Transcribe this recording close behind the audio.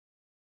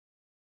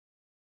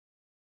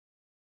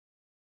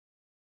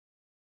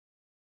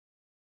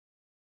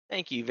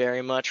Thank you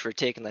very much for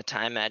taking the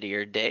time out of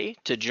your day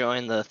to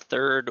join the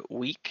third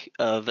week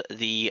of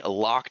the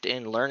Locked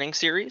In Learning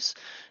series.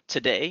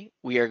 Today,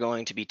 we are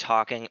going to be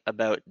talking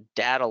about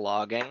data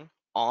logging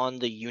on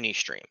the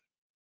UniStream.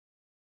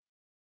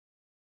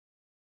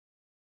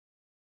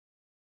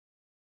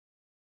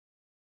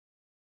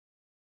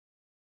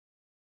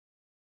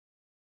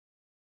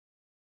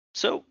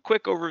 So,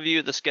 quick overview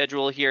of the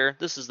schedule here.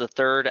 This is the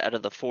third out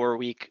of the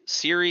 4-week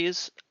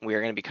series. We are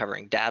going to be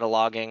covering data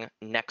logging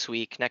next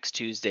week. Next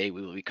Tuesday,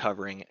 we will be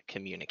covering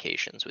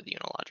communications with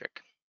UniLogic.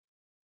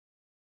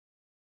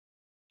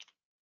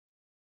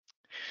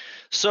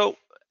 So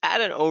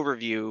at an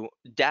overview,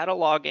 data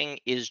logging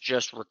is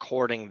just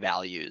recording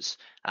values.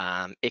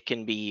 It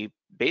can be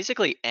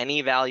basically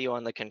any value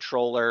on the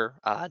controller,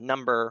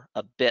 number,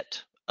 a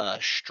bit, a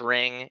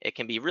string. It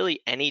can be really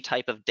any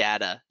type of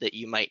data that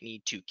you might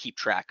need to keep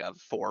track of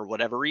for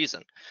whatever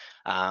reason.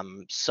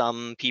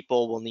 Some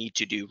people will need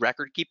to do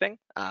record keeping.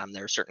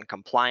 There are certain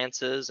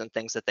compliances and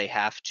things that they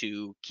have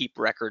to keep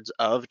records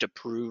of to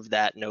prove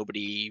that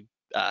nobody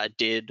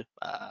did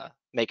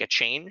make a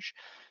change.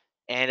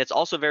 And it's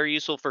also very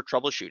useful for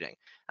troubleshooting.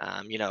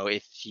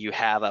 If you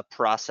have a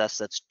process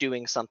that's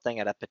doing something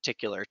at a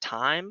particular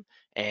time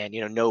and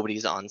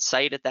nobody's on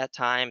site at that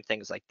time,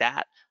 things like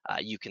that,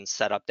 you can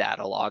set up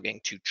data logging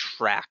to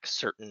track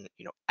certain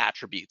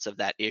attributes of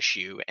that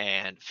issue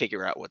and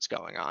figure out what's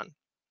going on.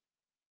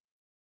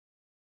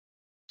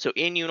 So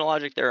in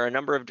UniLogic, there are a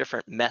number of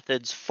different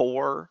methods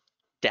for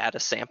data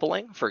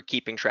sampling, for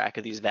keeping track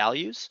of these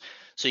values.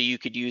 So you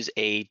could use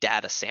a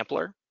data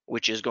sampler,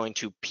 which is going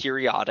to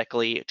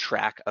periodically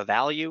track a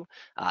value.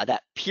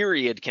 That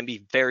period can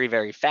be very,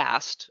 very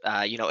fast,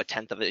 a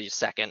tenth of a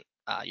second,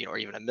 or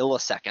even a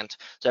millisecond.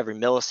 So every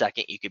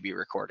millisecond you could be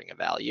recording a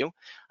value,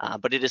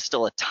 but it is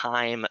still a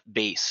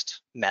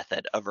time-based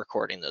method of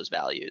recording those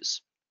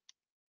values.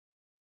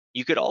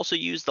 You could also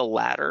use the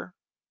ladder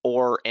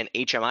or an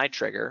HMI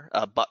trigger,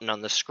 a button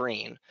on the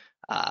screen,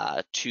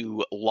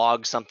 to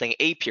log something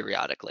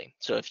aperiodically.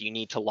 So if you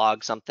need to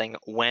log something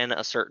when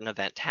a certain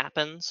event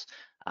happens,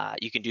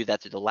 you can do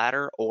that through the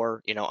ladder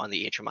or on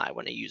the HMI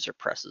when a user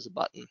presses a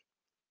button.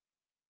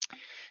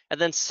 And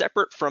then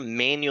separate from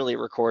manually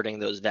recording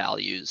those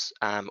values,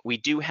 we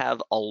do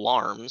have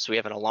alarms. We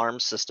have an alarm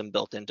system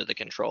built into the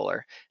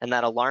controller, and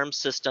that alarm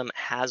system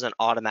has an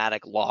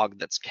automatic log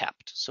that's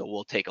kept. So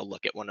we'll take a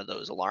look at one of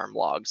those alarm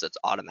logs that's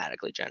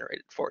automatically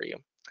generated for you.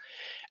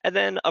 And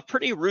then a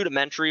pretty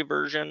rudimentary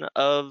version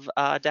of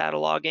data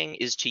logging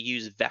is to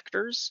use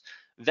vectors.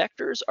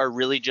 Vectors are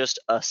really just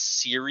a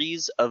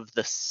series of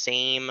the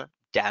same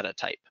data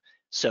type.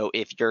 So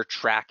if you're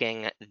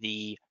tracking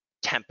the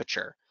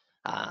temperature,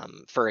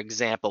 for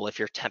example, if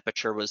your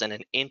temperature was in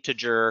an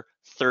integer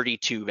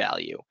 32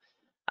 value,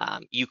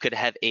 you could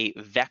have a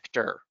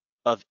vector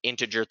of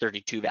integer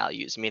 32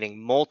 values,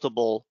 meaning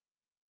multiple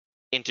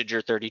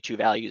integer 32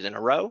 values in a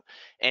row.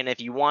 And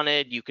if you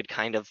wanted, you could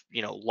kind of,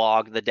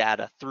 log the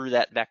data through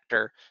that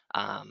vector,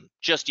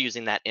 just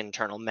using that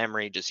internal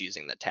memory, just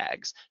using the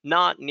tags.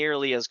 Not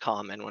nearly as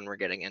common when we're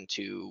getting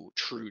into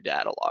true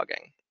data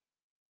logging.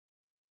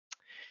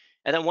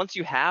 And then once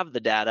you have the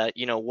data,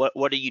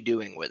 what are you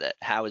doing with it?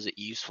 How is it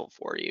useful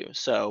for you?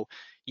 So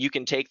you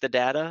can take the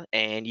data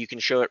and you can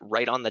show it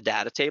right on the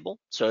data table.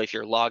 So if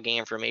you're logging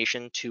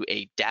information to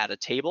a data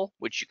table,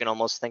 which you can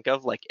almost think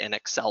of like an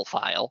Excel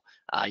file,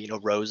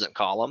 rows and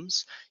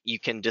columns, you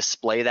can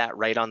display that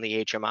right on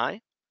the HMI.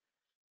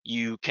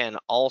 You can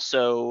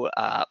also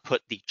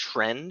put the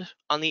trend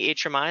on the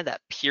HMI,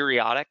 that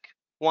periodic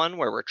one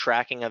where we're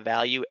tracking a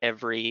value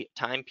every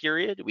time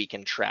period. We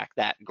can track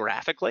that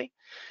graphically.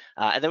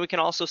 And then we can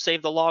also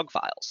save the log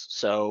files.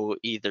 So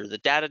either the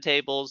data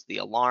tables, the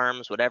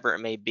alarms, whatever it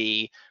may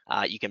be,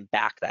 you can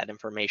back that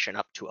information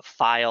up to a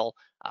file,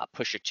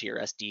 push it to your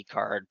SD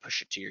card,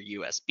 push it to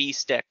your USB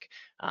stick,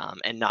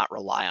 and not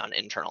rely on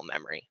internal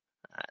memory.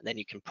 Then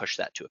you can push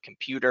that to a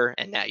computer,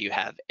 and now you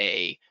have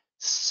a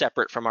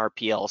separate from our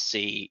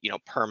PLC,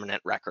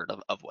 permanent record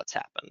of what's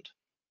happened.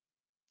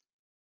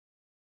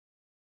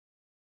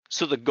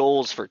 So the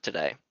goals for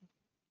today.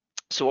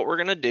 So what we're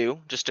going to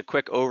do, just a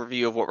quick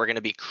overview of what we're going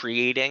to be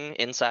creating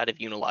inside of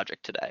UniLogic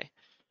today.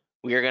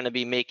 We are going to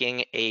be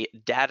making a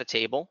data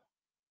table,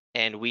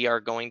 and we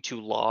are going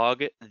to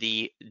log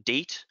the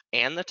date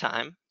and the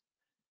time,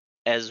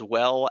 as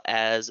well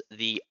as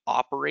the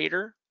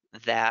operator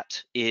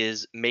that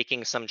is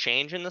making some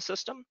change in the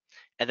system,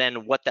 and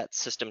then what that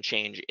system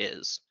change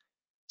is.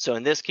 So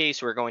in this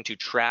case, we're going to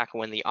track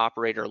when the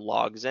operator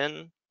logs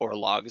in or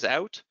logs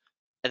out.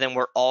 And then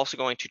we're also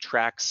going to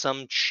track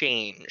some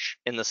change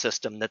in the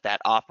system that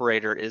that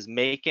operator is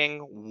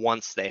making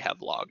once they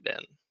have logged in.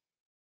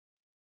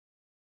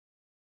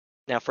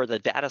 Now for the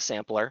data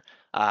sampler,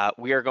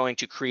 we are going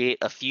to create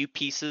a few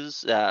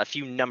pieces, a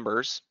few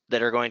numbers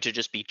that are going to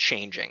just be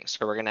changing.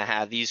 So we're going to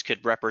have, these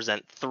could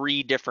represent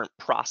 3 different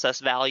process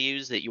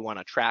values that you want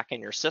to track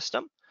in your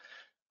system.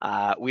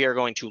 we are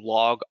going to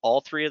log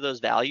all 3 of those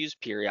values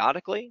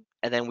periodically,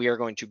 and then we are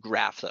going to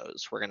graph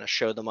those. We're going to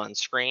show them on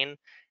screen,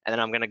 and then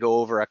I'm going to go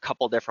over a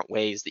couple different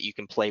ways that you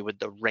can play with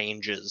the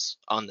ranges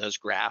on those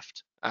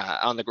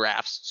on the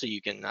graphs, so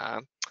you can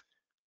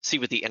see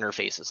what the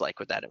interface is like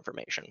with that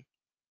information.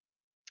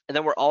 And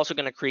then we're also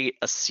going to create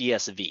a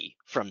CSV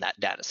from that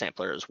data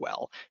sampler as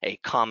well, a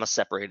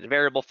comma-separated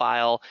variable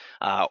file,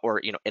 or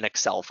an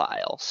Excel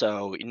file.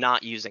 So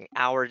not using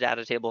our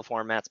data table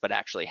formats, but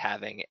actually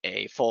having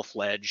a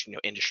full-fledged,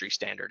 industry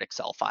standard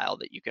Excel file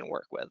that you can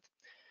work with.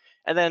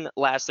 And then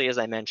lastly, as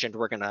I mentioned,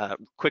 we're going to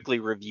quickly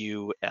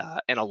review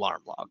an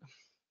alarm log.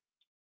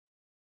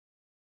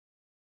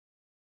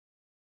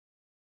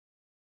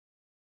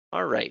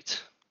 All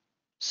right,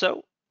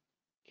 so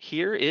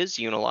here is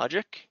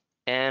UniLogic.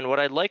 And what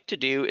I'd like to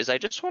do is I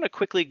just want to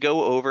quickly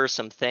go over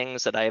some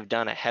things that I have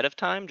done ahead of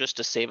time just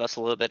to save us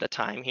a little bit of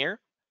time here.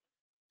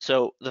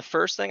 So the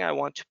first thing I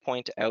want to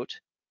point out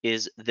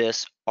is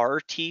this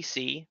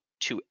RTC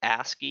to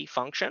ASCII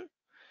function.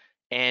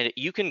 And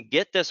you can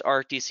get this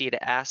RTC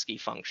to ASCII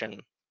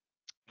function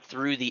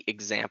through the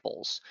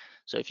examples.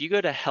 So if you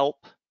go to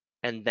help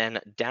and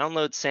then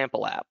download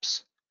sample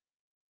apps,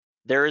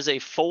 there is a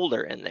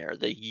folder in there,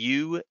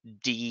 the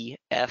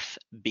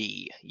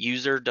UDFB,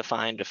 user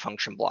defined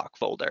function block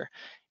folder.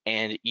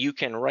 And you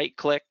can right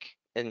click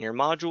in your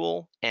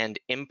module and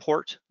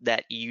import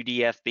that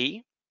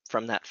UDFB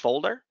from that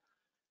folder,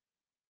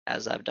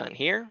 as I've done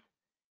here.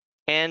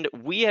 And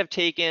we have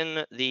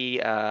taken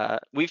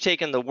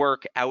the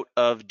work out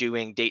of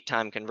doing date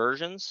time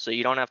conversions, so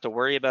you don't have to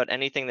worry about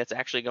anything that's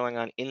actually going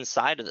on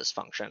inside of this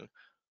function.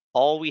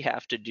 All we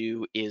have to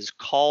do is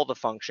call the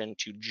function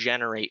to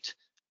generate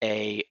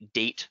a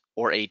date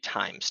or a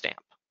timestamp.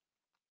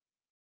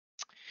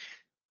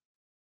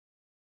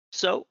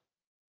 So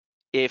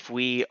if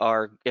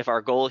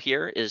our goal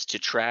here is to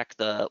track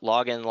the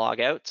login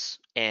logouts,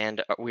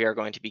 and we are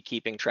going to be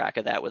keeping track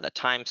of that with a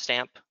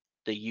timestamp,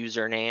 the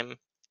username,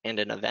 and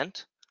an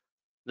event,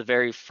 the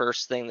very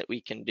first thing that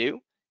we can do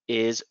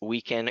is we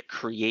can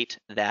create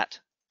that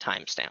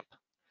timestamp.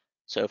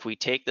 So if we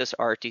take this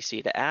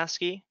RTC to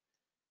ASCII,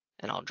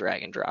 and I'll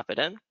drag and drop it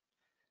in,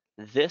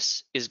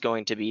 this is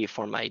going to be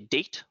for my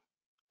date,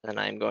 and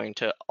I'm going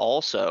to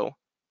also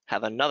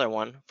have another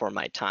one for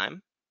my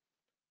time.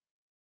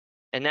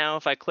 And now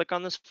if I click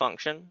on this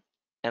function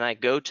and I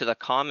go to the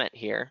comment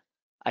here,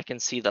 I can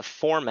see the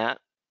format.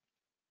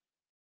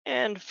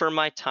 And for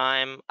my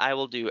time, I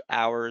will do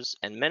hours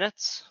and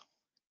minutes.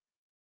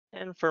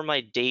 And for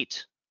my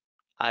date,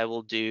 I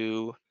will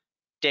do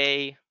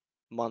day,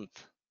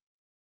 month,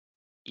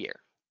 year.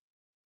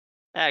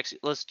 Actually,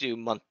 let's do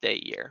month,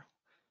 day, year.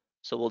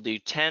 So we'll do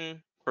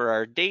 10 for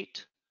our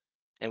date,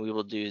 and we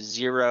will do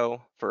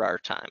 0 for our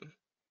time.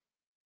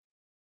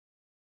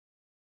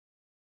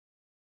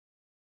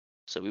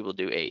 So we will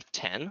do a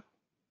 10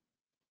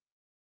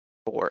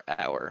 for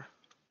our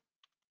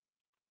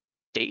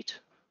date.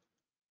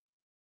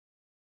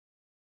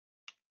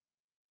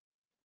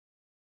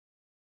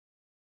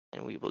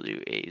 And we will do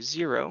a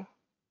 0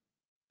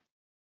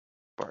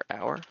 for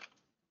our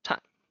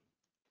time.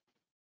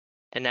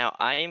 And now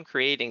I am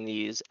creating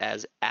these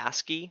as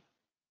ASCII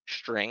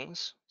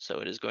strings. So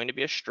it is going to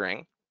be a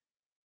string.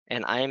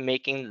 And I am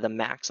making the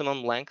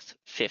maximum length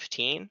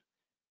 15.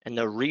 And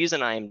the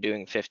reason I am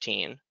doing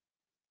 15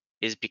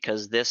 is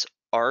because this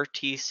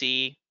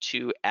RTC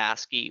to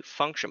ASCII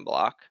function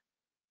block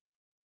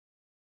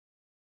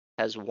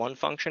has one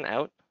function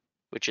out,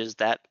 which is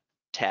that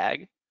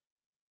tag,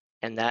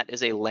 and that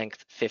is a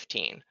length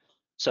 15.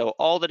 So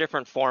all the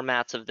different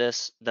formats of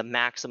this, the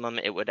maximum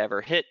it would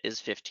ever hit is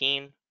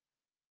 15.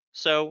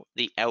 So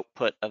the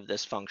output of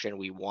this function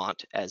we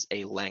want as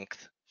a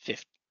length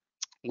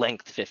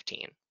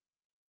 15.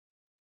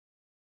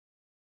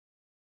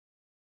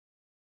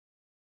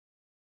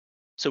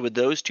 So with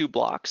those two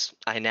blocks,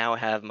 I now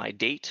have my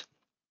date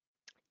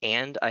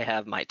and I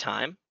have my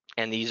time,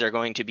 and these are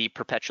going to be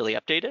perpetually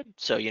updated.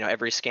 So,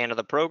 every scan of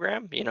the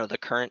program, the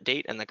current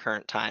date and the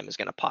current time is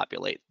going to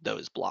populate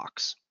those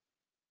blocks.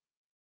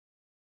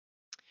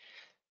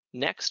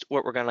 Next,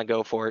 what we're going to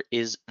go for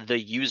is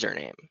the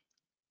username.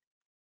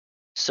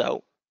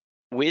 So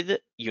with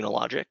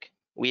UniLogic,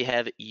 we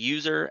have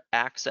user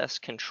access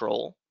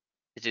control.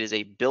 It is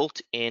a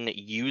built-in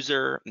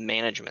user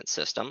management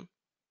system.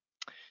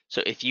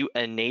 So if you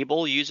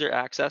enable user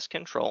access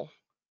control,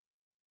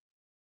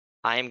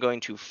 I am going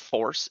to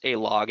force a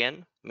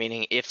login,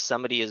 meaning if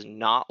somebody is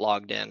not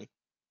logged in,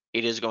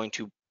 it is going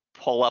to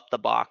pull up the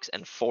box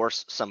and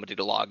force somebody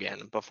to log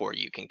in before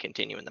you can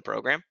continue in the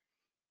program.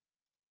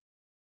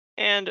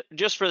 And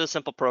just for the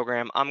simple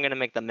program, I'm going to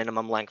make the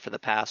minimum length for the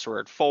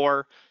password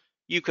 4.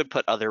 You could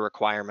put other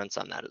requirements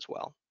on that as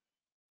well.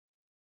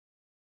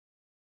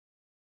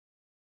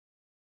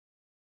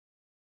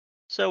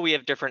 So we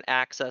have different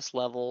access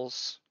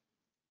levels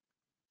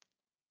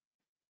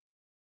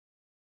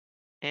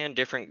and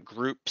different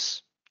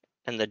groups,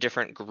 and the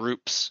different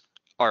groups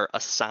are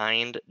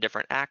assigned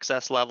different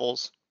access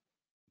levels.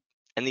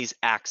 And these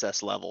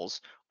access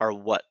levels are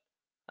what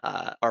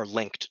are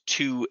linked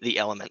to the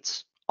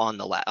elements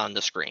on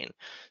the screen.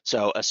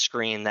 So a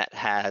screen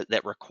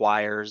that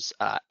requires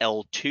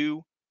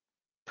L2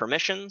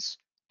 permissions,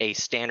 a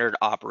standard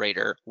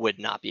operator would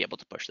not be able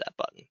to push that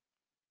button.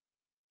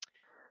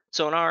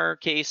 So in our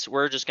case,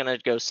 we're just going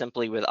to go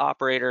simply with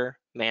operator,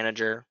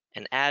 manager,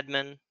 and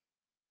admin.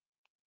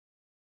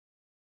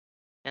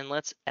 And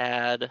let's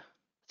add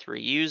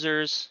 3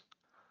 users.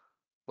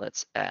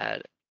 Let's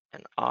add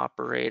an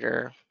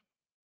operator,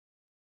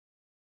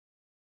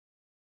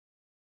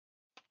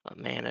 a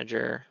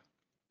manager,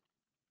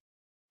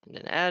 and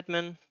an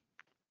admin.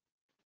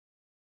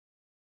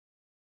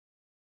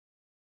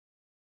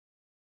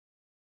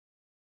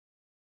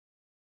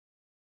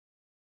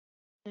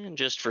 And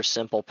just for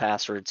simple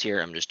passwords here,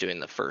 I'm just doing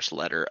the first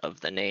letter of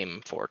the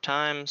name 4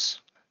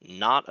 times.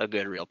 Not a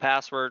good real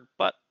password,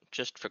 but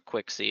just for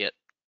quick see it.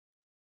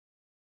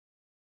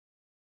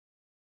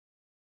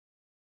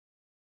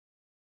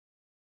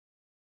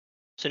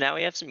 So now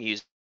we have some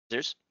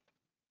users.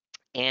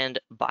 And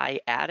by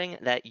adding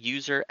that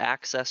user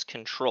access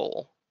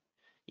control,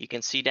 you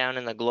can see down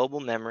in the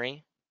global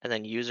memory and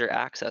then user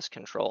access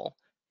control,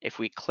 if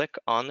we click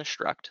on the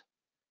struct,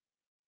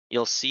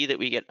 you'll see that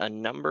we get a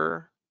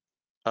number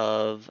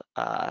of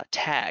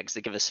tags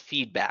that give us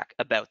feedback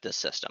about this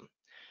system.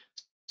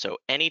 So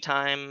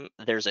anytime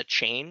there's a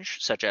change,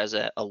 such as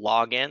a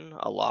login,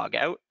 a log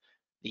out,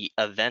 the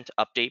event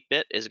update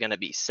bit is going to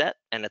be set,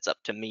 and it's up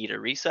to me to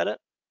reset it.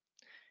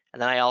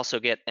 And then I also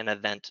get an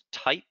event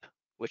type,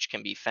 which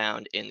can be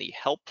found in the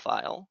help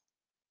file.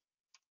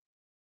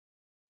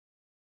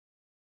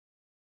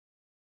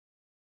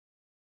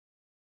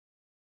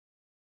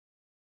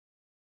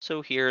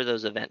 So here are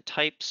those event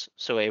types.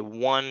 So a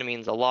 1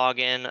 means a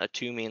login, a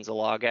 2 means a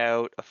log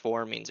out, a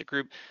 4 means a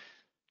group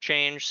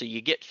change. So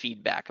you get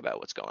feedback about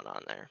what's going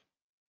on there.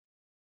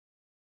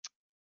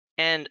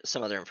 And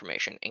some other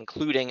information,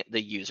 including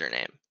the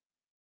username.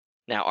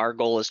 Now our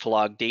goal is to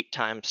log date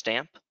time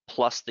stamp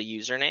plus the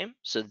username.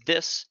 So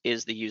this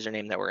is the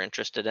username that we're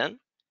interested in.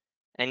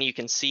 And you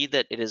can see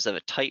that it is of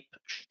a type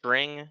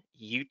string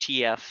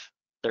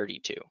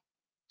UTF-32.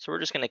 So we're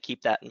just going to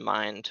keep that in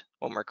mind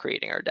when we're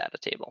creating our data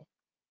table.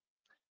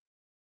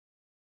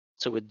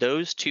 So with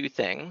those 2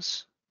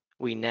 things,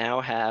 we now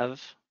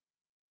have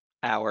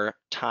our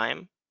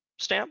time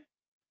stamp,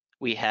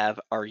 we have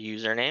our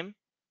username,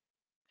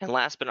 and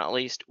last but not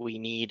least, we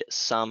need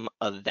some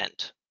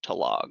event to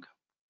log.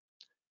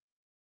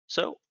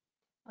 So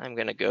I'm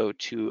going to go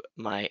to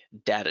my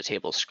data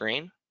table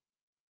screen.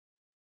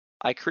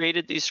 I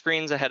created these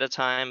screens ahead of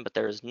time, but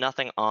there is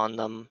nothing on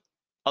them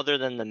other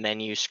than the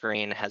menu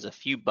screen has a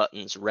few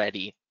buttons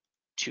ready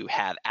to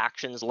have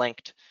actions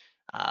linked,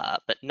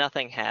 but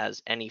nothing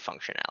has any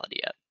functionality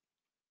yet.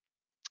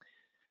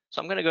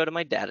 So I'm going to go to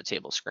my data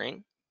table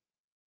screen.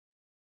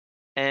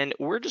 And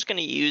we're just going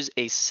to use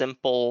a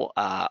simple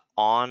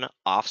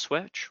on-off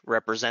switch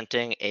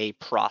representing a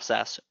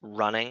process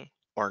running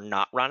or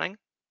not running.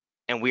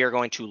 And we are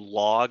going to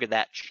log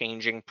that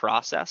changing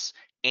process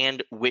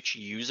and which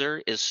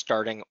user is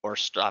starting or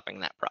stopping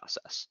that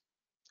process.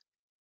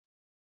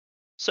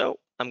 So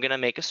I'm going to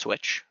make a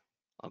switch.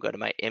 I'll go to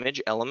my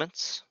image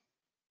elements.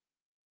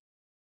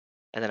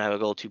 And then I will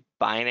go to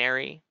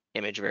binary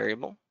image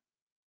variable.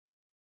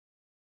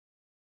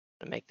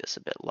 And make this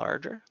a bit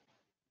larger.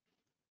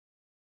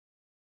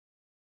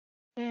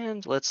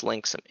 And let's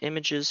link some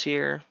images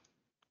here.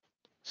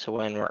 So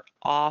when we're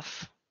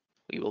off,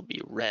 we will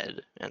be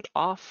red and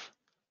off.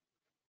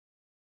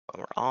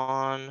 When we're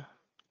on, we'll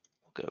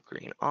go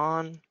green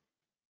on.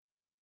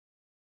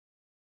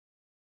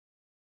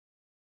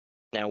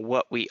 Now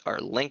what we are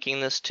linking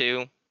this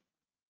to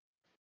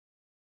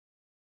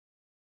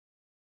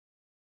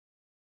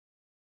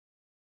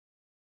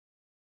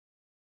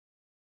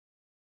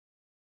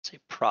is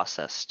a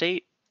process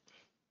state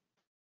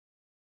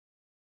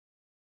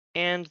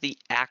and the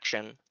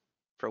action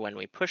for when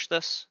we push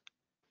this.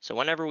 So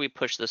whenever we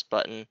push this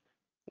button,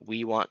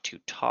 we want to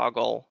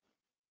toggle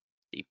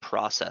the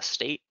process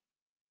state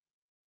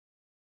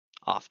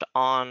off to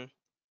on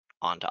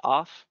to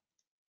off.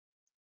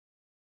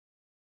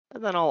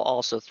 And then I'll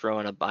also throw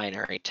in a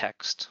binary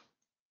text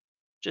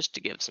just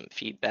to give some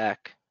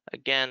feedback.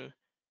 Again,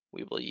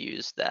 we will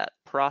use that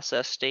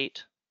process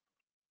state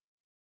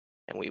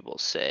and we will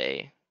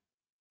say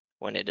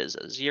when it is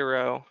a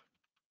 0,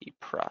 the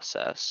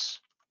process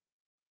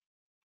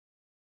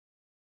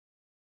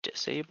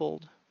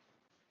disabled.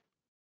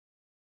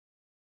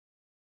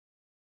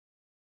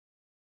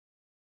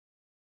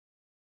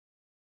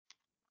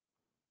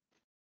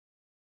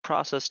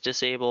 Process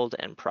disabled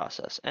and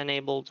process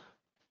enabled.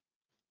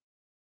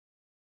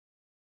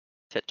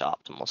 Fit to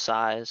optimal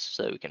size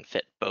so we can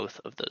fit both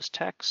of those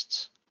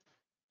texts.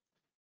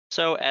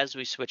 So as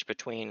we switch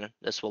between,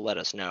 this will let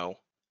us know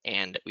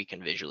and we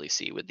can visually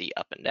see with the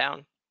up and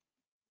down.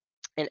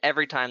 And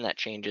every time that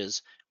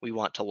changes, we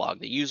want to log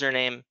the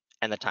username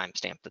and the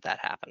timestamp that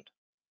happened.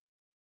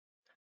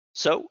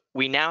 So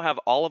we now have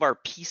all of our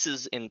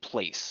pieces in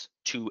place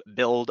to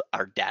build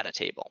our data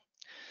table.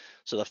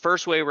 So the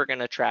first way we're going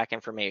to track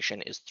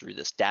information is through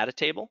this data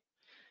table.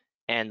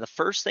 And the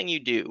first thing you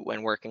do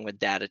when working with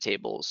data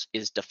tables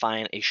is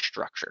define a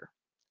structure.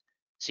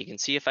 So you can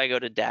see if I go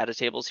to data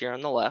tables here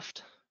on the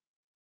left,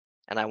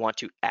 and I want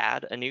to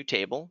add a new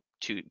table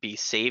to be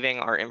saving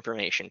our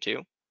information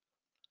to,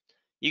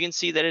 you can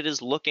see that it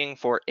is looking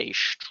for a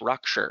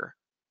structure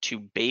to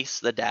base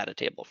the data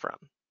table from.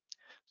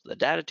 So the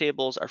data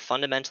tables are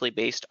fundamentally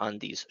based on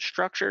these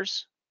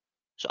structures.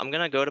 So I'm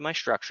going to go to my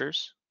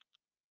structures.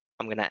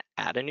 I'm going to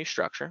add a new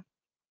structure.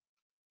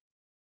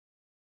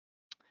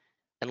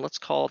 And let's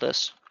call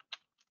this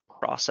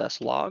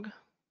process log.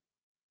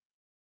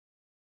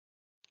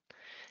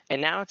 And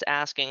now it's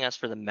asking us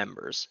for the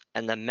members,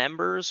 and the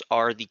members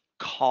are the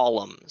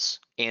columns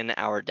in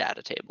our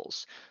data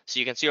tables. So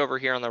you can see over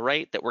here on the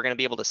right that we're going to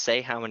be able to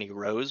say how many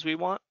rows we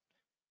want,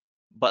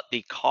 but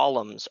the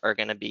columns are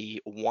going to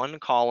be one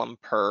column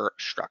per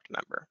struct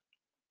member.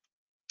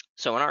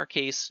 So in our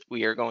case,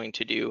 we are going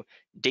to do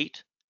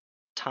date,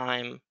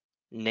 time,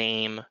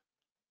 name,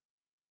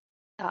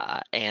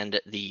 and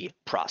the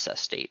process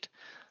state.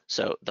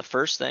 So the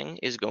first thing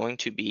is going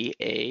to be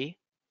a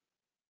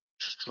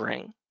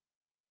string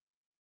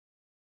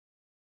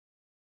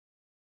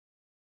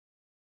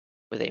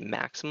with a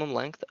maximum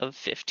length of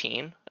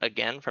 15.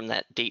 Again, from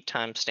that date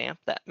time stamp,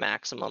 that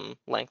maximum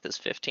length is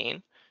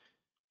 15.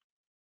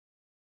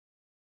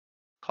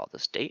 Call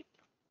this date.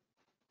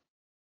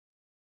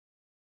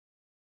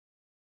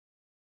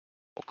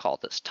 We'll call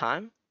this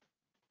time.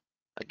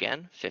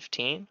 Again,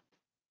 15.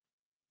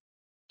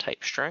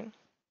 Type string.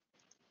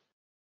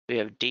 We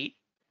have date,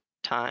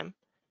 time.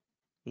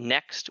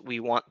 Next, we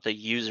want the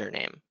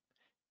username.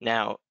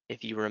 Now,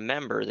 if you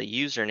remember, the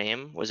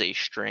username was a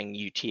string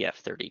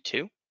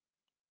UTF-32.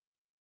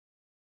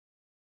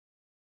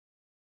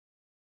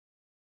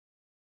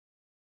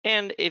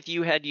 And if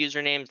you had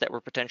usernames that were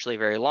potentially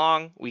very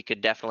long, we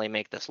could definitely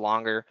make this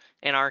longer.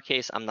 In our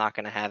case, I'm not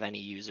going to have any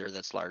user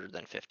that's larger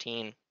than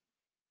 15.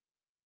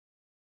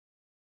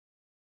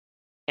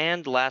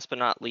 And last but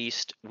not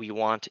least, we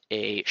want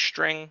a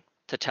string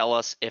to tell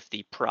us if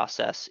the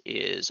process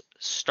is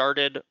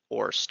started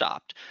or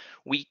stopped.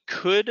 We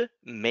could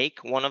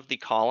make one of the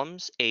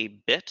columns a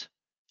bit,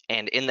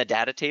 and in the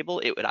data table,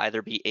 it would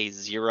either be a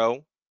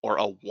 0 or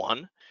a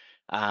 1.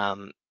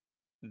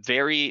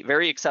 Very,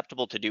 very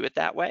acceptable to do it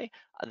that way.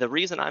 The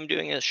reason I'm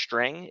doing a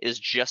string is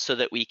just so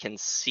that we can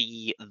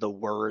see the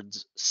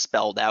words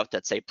spelled out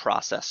that say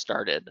process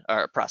started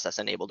or process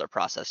enabled or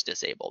process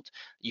disabled.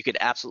 You could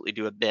absolutely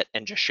do a bit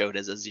and just show it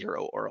as a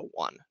 0 or a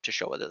 1 to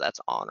show whether that's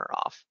on or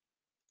off.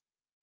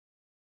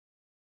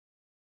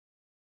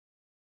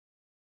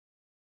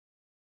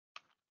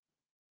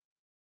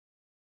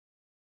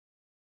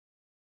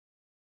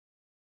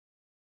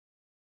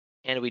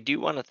 And we do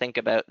want to think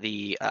about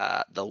the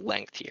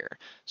length here.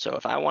 So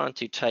if I wanted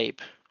to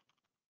type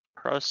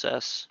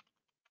process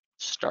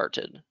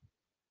started,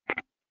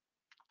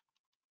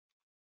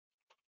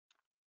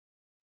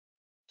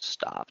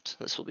 stopped,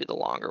 this will be the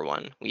longer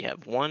one. We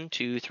have 1,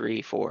 2,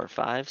 3, 4,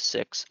 5,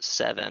 6,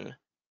 7.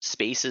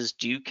 Spaces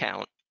do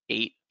count.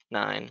 8,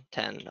 9,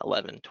 10,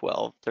 11,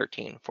 12,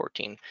 13,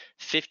 14,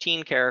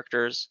 15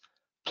 characters,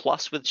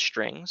 plus with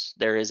strings,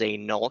 there is a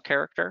null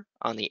character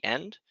on the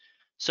end.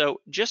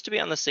 So just to be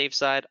on the safe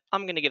side,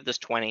 I'm going to give this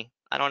 20.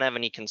 I don't have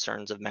any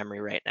concerns of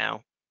memory right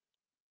now.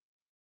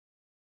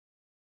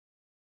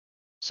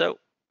 So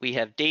we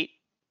have date,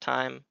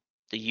 time,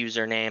 the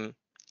username,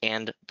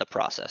 and the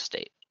process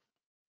state.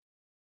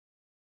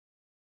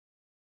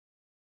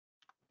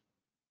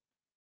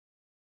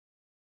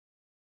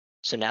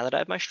 So now that I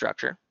have my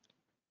structure,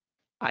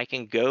 I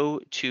can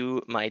go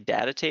to my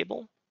data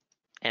table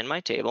and my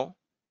table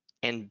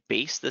and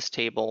base this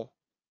table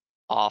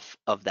off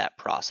of that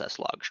process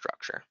log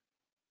structure.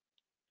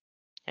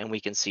 And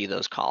we can see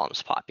those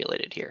columns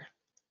populated here.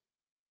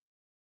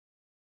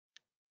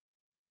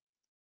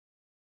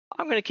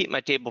 I'm going to keep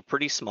my table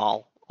pretty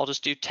small. I'll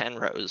just do 10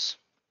 rows.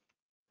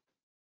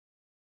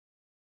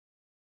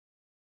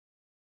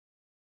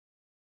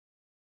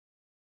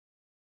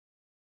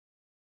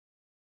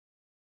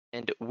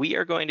 And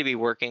we're going to be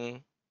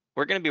working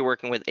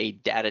with a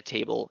data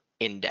table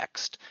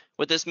indexed.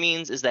 What this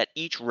means is that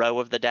each row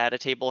of the data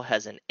table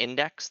has an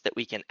index that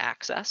we can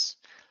access.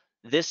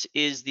 This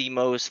is the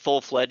most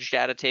full-fledged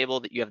data table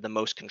that you have the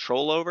most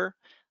control over.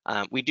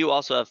 We do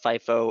also have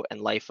FIFO and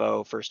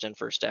LIFO, first in,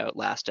 first out,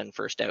 last in,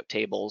 first out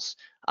tables.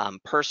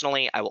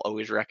 Personally, I will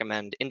always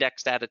recommend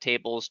index data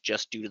tables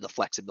just due to the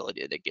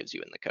flexibility that it gives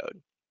you in the code.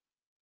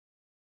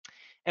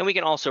 And we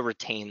can also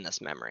retain this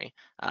memory.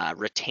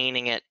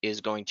 Retaining it is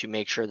going to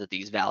make sure that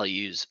these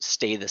values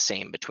stay the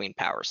same between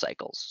power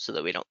cycles so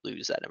that we don't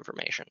lose that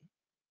information.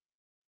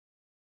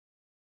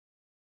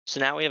 So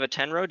now we have a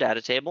 10-row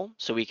data table,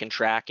 so we can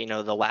track,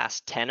 the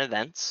last 10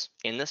 events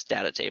in this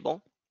data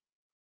table.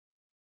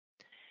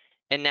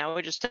 And now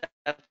we just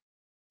have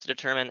to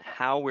determine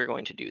how we're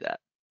going to do that.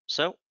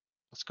 So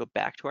let's go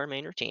back to our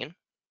main routine.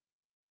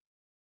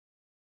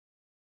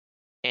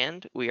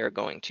 And we are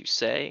going to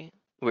say,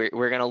 we're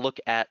going to look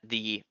at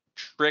the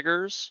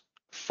triggers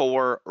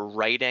for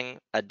writing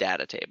a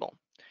data table.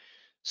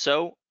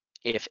 So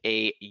if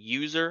a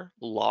user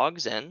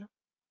logs in,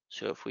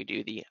 so if we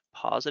do the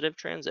positive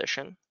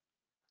transition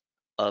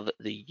of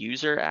the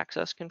user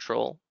access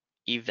control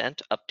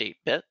event update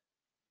bit,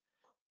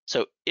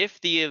 so if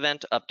the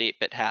event update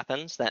bit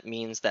happens, that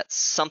means that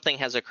something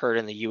has occurred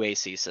in the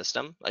UAC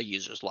system. A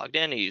user's logged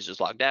in, a user's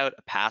logged out,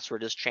 a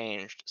password has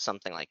changed,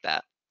 something like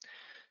that.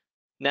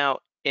 Now,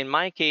 in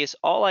my case,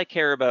 all I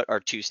care about are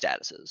two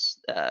statuses.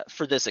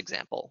 For this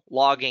example,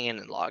 logging in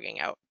and logging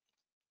out.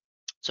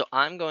 So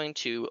I'm going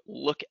to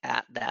look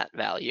at that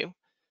value.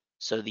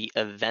 So the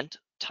event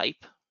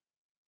type,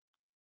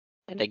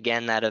 and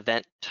again, that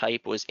event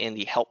type was in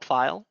the help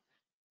file.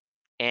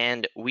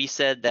 And we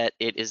said that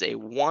it is a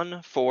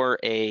 1 for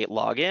a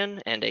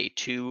login and a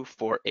 2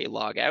 for a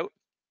logout.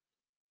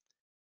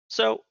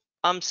 So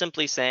I'm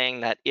simply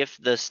saying that if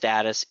the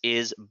status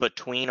is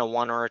between a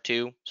 1 or a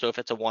 2, so if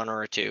it's a 1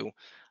 or a 2,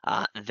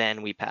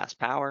 then we pass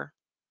power.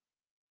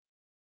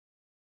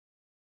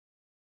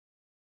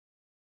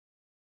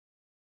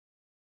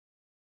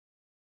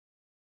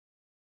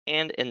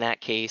 And in that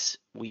case,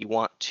 we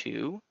want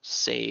to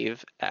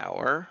save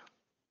our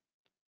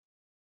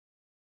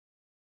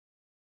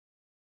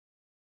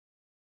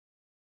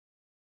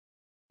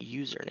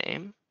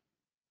username.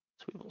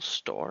 So we will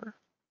store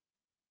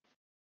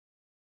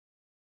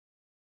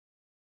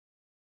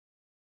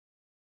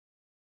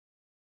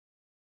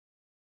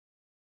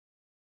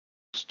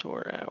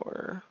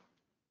our,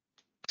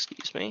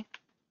 excuse me,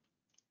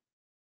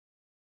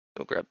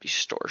 we'll grab the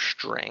store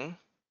string.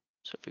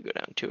 So if we go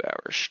down to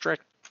our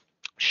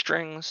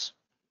strings,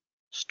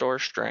 store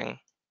string,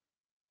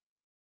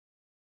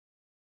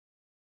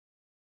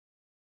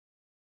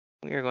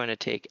 we are going to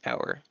take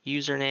our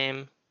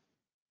username,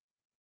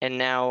 and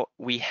now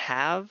we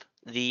have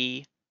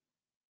the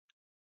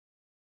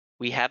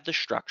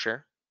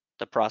structure,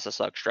 the process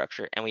log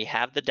structure, and we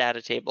have the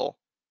data table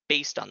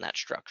based on that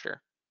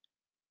structure,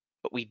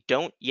 but we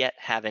don't yet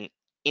have an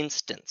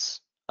instance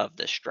of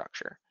this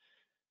structure.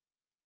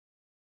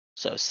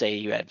 So say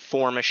you had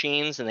 4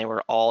 machines and they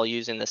were all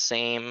using the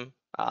same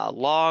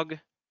log.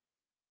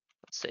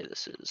 Let's say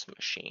this is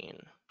machine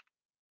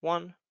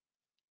 1.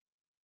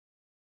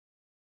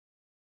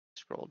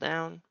 Scroll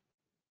down,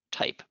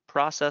 type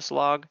process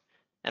log,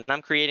 and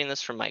I'm creating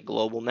this from my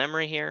global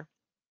memory here.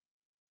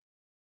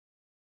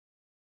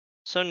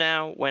 So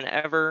now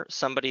whenever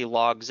somebody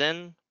logs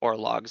in or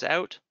logs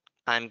out,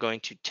 I'm going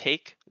to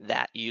take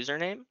that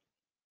username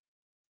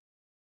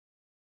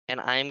and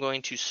I'm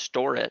going to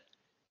store it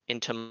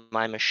into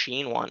my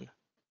machine 1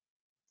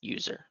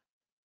 user.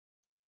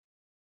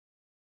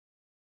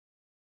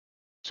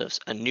 So if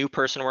a new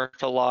person were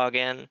to log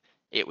in,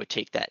 it would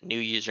take that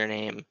new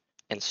username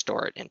and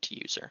store it into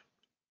user.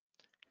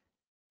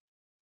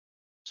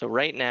 So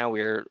right now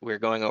we're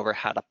going over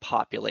how to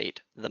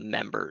populate the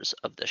members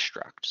of the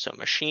struct. So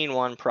machine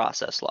 1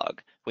 process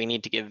log, we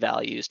need to give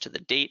values to the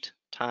date,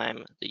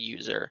 time, the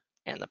user,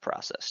 and the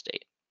process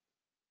state.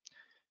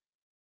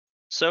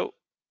 So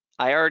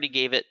I already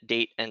gave it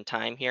date and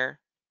time here.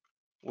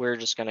 We're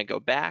just going to go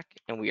back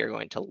and we are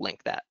going to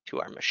link that to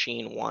our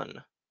machine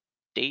 1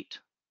 date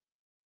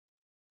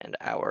and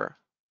our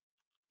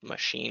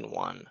machine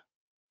 1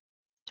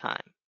 time.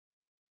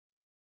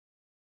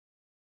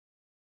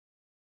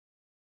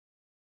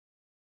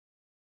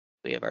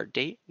 We have our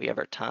date, we have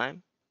our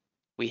time,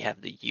 we have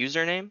the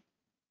username,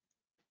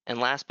 and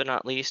last but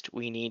not least,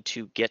 we need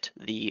to get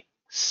the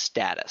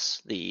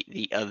status, the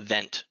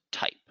event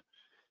type.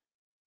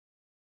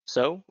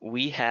 So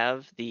we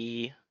have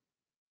the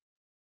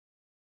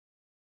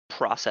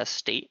process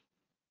state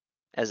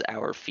as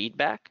our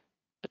feedback,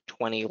 a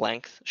 20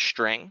 length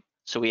string.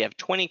 So we have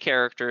 20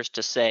 characters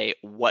to say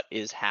what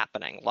is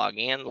happening,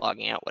 logging in,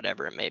 logging out,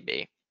 whatever it may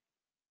be.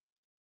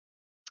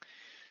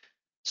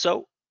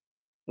 So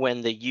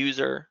when the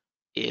user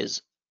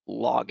is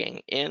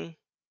logging in,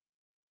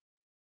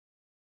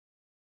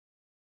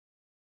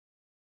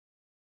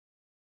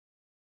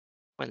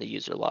 when the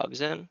user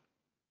logs in,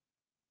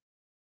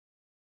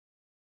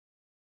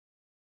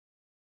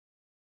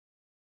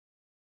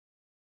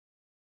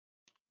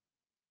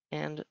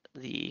 and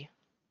the,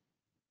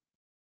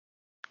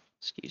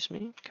 excuse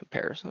me,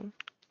 comparison,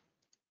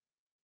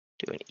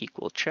 do an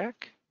equal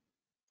check.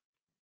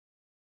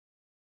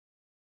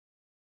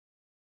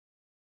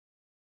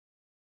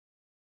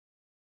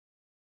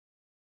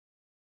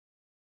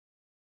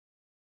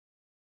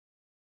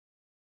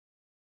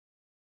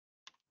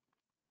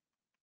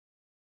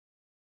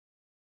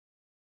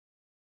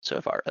 So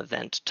if our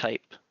event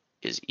type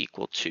is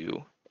equal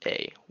to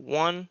a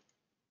 1,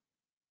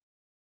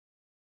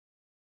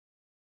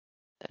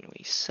 then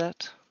we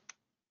set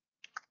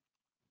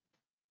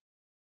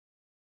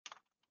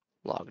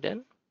logged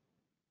in.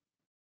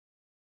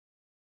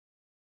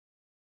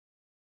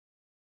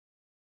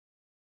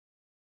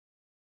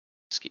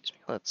 Excuse me,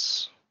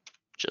 let's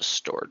just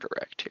store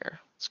direct here.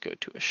 Let's go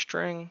to a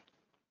string.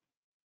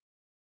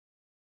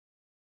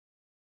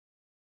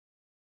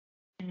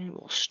 And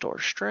we'll store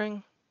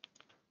string.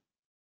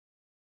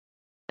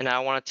 And now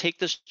I want to take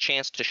this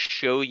chance to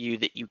show you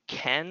that you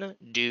can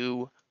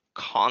do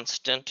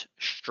constant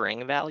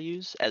string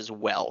values as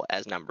well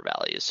as number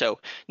values. So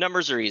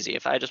numbers are easy.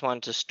 If I just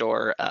wanted to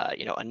store,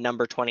 a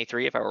number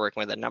 23, if I were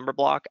working with a number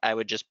block, I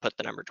would just put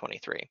the number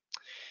 23.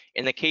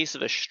 In the case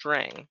of a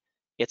string,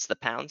 it's the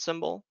pound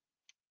symbol,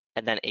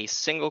 and then a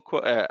single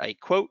quote, a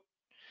quote,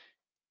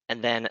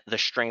 and then the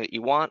string that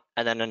you want,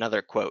 and then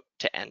another quote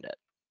to end it.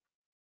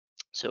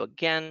 So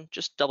again,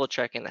 just double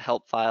checking the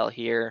help file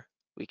here,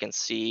 we can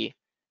see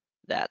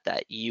that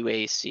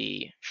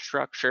UAC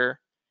structure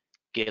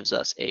gives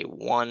us a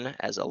 1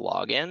 as a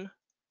login.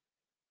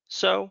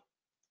 So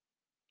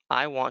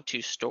I want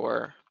to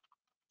store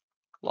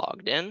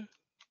logged in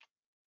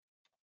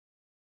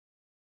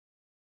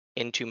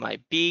into my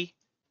B,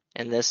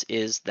 and this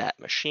is that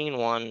machine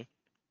 1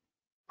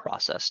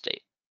 process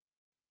state.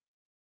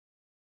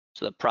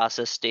 So the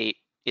process state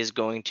is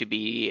going to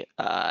be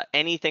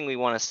anything we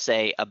want to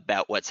say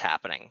about what's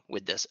happening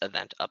with this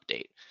event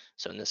update.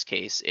 So in this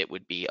case, it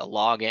would be a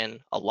login,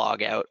 a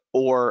logout,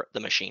 or the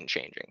machine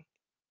changing.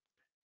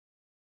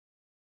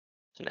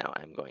 So now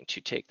I'm going to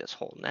take this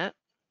whole net,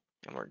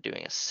 and we're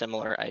doing a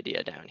similar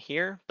idea down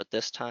here, but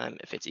this time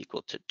if it's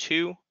equal to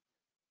 2,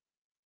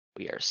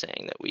 we are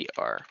saying that we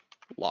are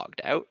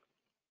logged out.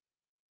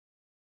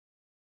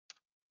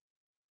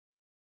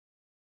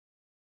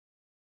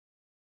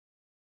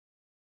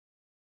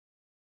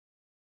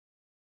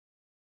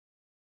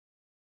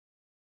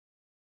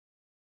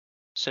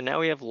 So now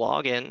we have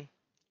login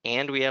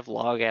and we have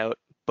logout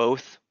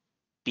both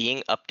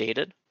being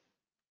updated.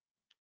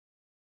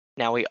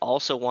 Now we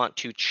also want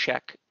to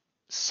check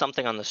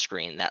something on the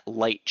screen, that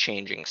light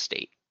changing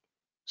state.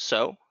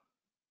 So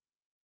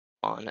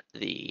on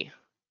the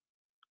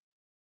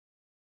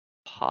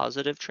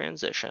positive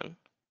transition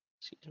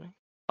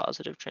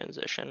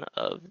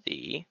of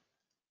the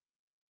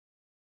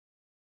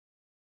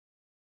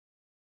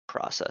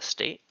process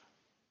state,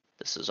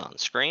 this is on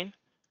screen.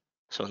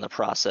 So when the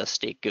process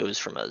state goes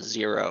from a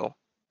 0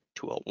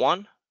 to a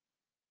 1,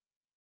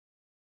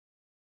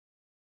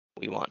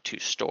 we want to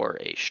store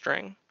a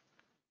string.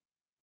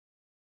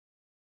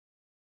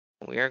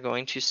 We are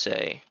going to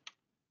say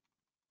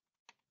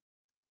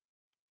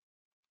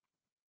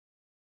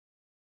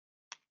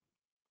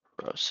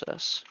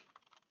process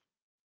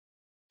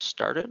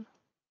started.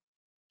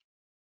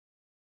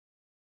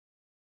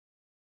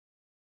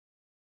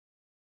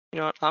 You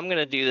know what, I'm going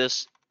to do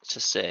this to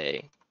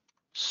say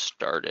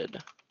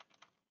started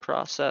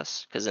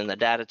process, because in the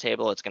data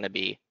table it's going to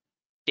be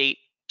date,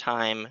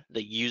 time,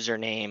 the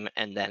username,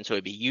 and then so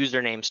it'd be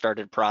username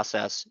started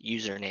process,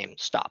 username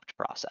stopped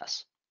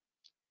process.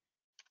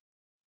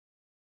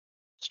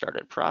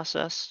 Started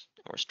process,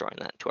 and we're storing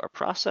that to our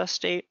process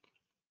state.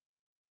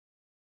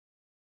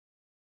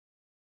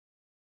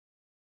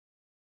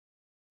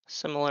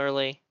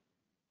 Similarly,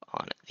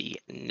 on the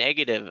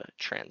negative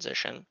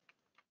transition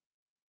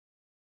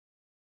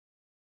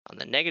of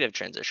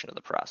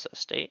the process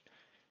state,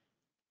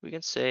 we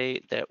can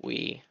say that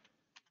we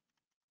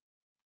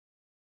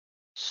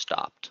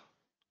stopped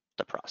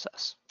the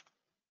process.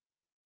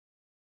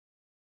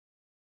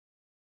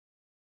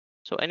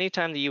 So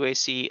anytime the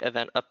UAC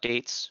event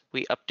updates,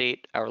 we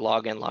update our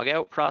login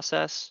logout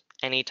process.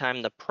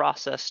 Anytime the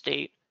process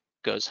state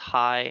goes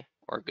high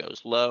or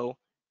goes low,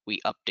 we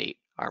update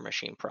our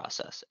machine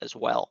process as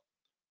well.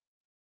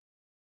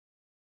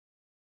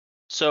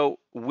 So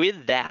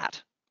with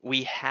that,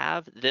 we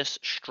have this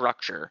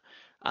structure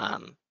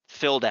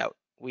filled out.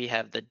 We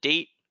have the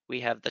date, we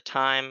have the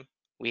time,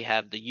 we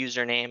have the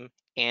username,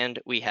 and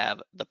we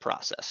have the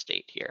process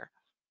state here.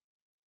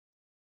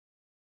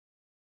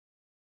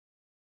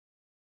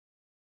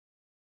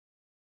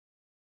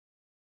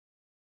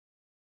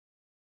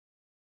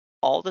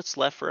 All that's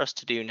left for us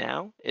to do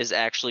now is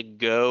actually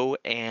go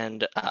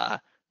and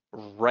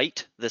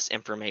write this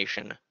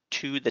information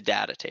to the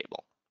data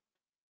table.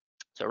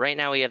 So right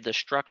now we have the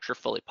structure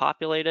fully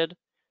populated.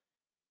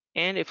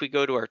 And if we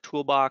go to our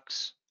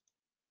toolbox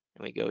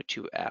and we go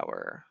to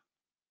our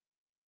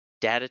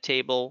data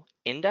table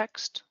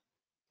indexed,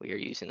 we are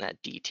using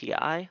that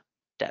DTI,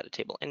 data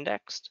table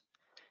indexed,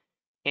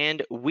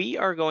 and we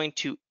are going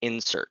to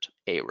insert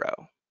a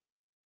row.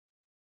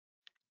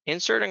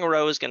 Inserting a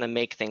row is going to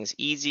make things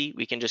easy.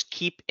 We can just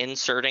keep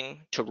inserting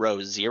to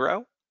row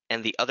 0,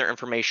 and the other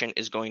information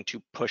is going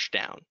to push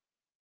down.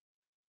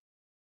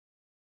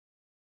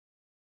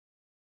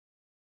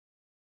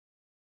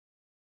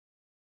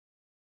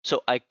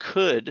 So I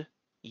could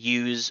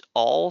use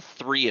all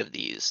 3 of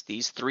these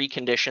 3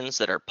 conditions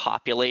that are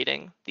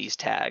populating these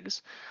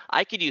tags.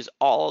 I could use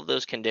all of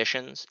those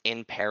conditions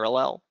in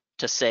parallel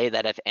to say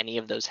that if any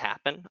of those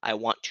happen, I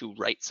want to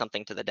write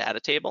something to the data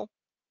table.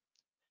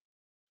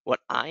 What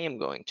I am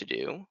going to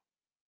do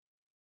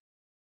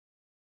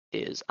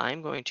is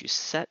I'm going to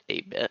set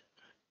a bit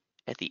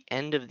at the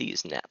end of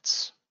these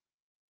nets.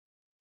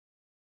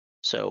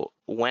 So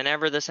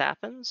whenever this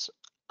happens,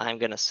 I'm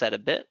going to set a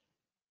bit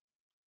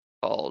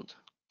called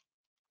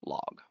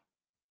log.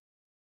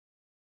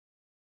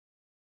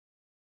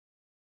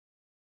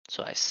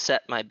 So I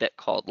set my bit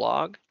called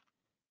log,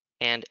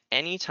 and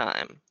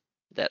anytime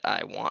that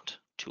I want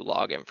to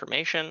log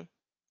information,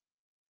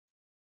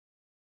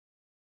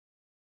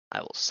 I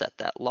will set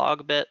that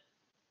log bit.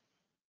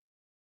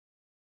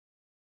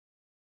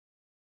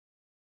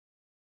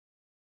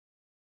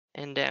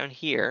 And down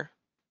here,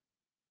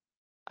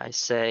 I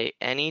say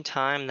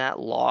anytime that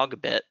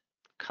log bit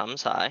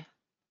comes high,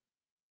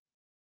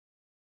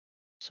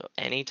 so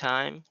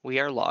anytime we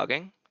are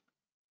logging,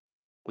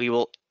 we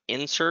will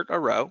insert a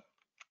row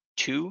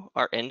to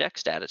our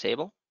index data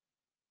table.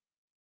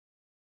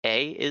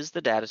 A is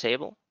the data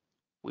table.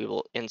 We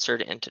will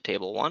insert it into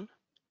table 1.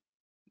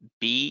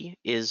 B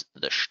is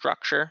the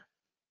structure,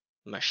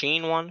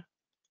 machine 1.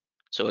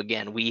 So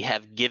again, we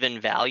have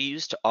given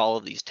values to all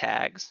of these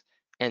tags,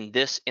 and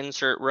this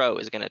insert row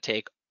is going to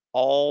take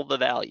all the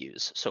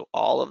values, so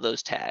all of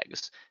those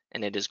tags,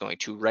 and it is going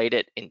to write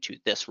it into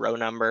this row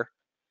number.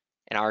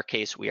 In our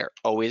case, we are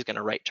always going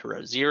to write to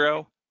row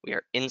 0. We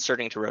are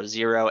inserting to row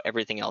 0.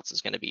 Everything else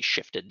is going to be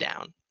shifted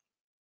down.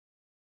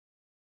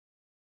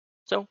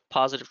 So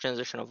positive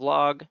transition of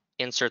log,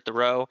 insert the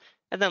row,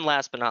 and then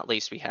last but not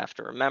least, we have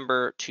to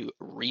remember to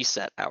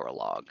reset our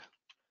log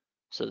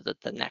so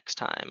that the next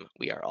time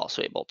we are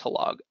also able to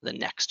log the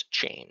next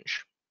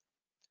change.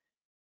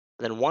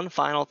 Then one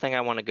final thing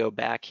I want to go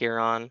back here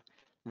on,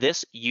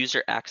 this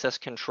user access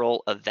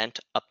control event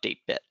update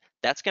bit.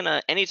 That's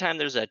gonna, anytime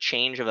there's a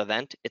change of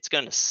event, it's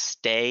gonna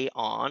stay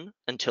on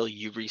until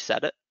you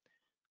reset it.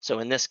 So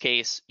in this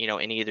case,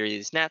 in either of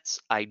these nets,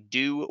 I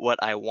do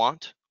what I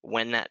want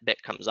when that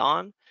bit comes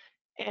on.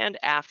 And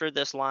after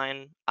this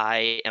line,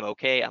 I am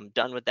okay, I'm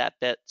done with that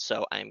bit,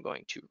 so I'm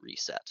going to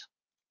reset.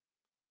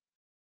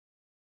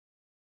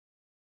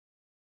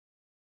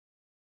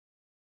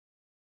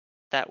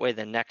 That way,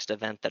 the next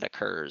event that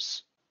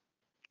occurs,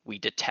 we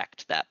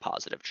detect that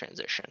positive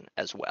transition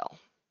as well.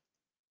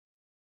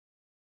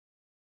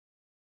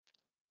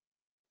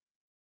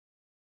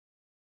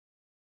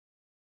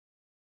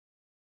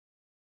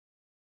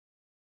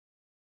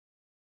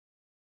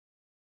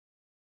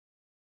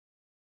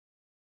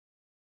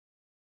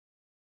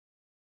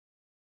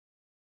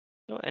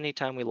 So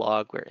anytime we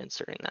log, we're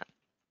inserting that.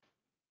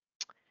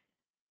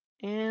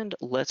 And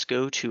let's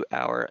go to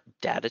our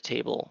data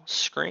table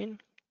screen.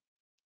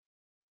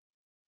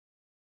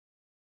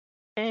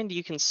 And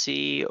you can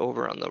see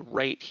over on the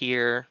right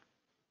here,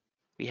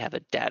 we have a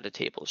data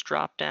tables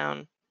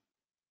dropdown.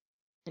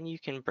 And you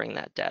can bring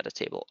that data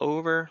table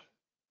over.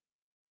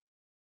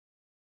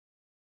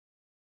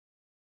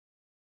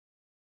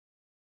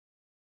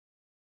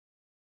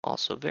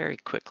 Also very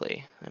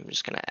quickly, I'm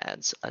just going to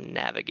add a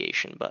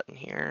navigation button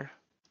here.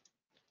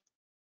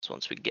 So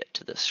once we get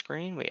to the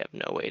screen, we have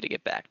no way to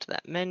get back to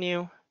that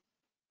menu.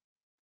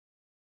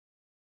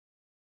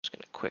 Just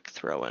going to quick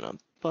throw in a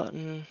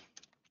button.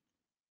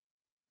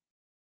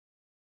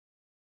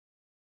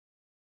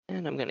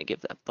 And I'm going to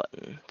give that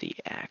button the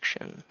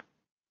action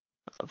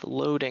of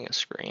loading a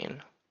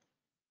screen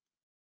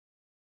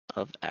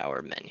of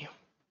our menu.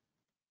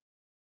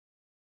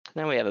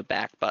 Now we have a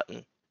back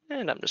button,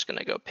 and I'm just going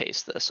to go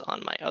paste this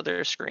on my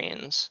other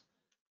screens.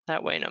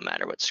 That way, no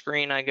matter what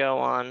screen I go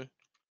on,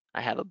 I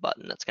have a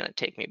button that's going to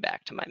take me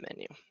back to my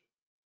menu.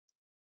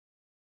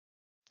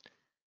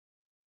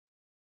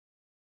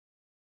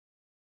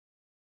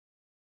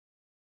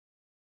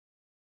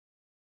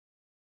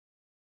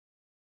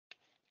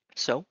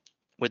 So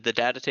with the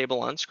data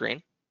table on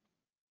screen,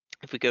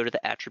 if we go to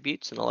the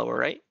attributes in the lower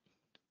right,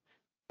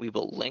 we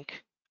will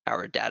link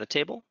our data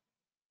table.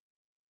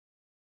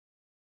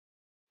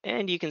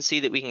 And you can see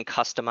that we can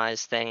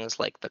customize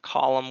things like the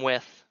column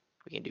width.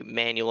 We can do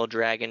manual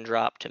drag and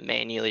drop to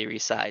manually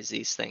resize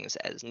these things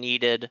as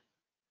needed.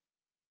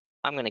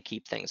 I'm going to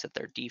keep things at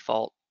their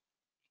default.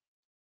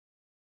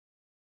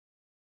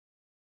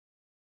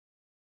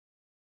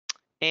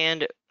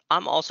 And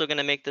I'm also going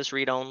to make this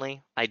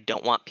read-only. I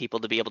don't want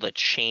people to be able to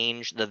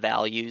change the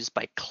values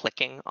by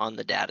clicking on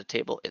the data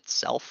table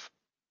itself.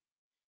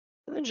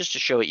 And then just to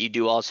show it, you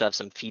do also have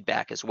some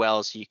feedback as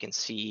well, so you can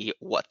see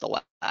what the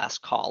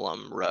last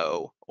column,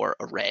 row, or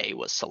array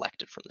was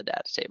selected from the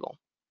data table.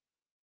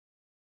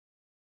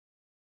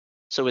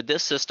 So with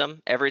this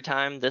system, every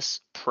time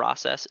this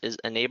process is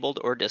enabled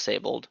or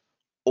disabled,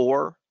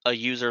 or a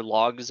user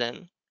logs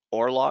in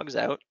or logs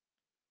out,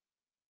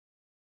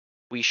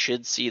 we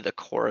should see the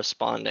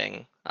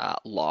corresponding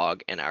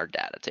log in our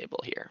data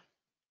table here.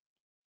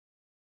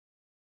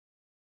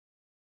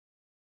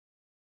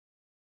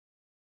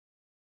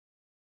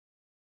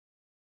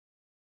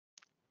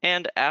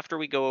 And after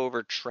we go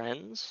over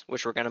trends,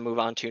 which we're going to move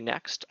on to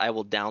next, I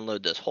will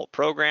download this whole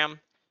program.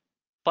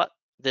 But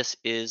this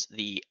is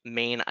the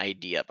main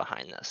idea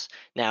behind this.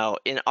 Now,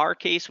 in our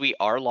case, we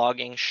are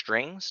logging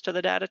strings to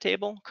the data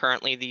table.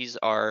 Currently, these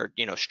are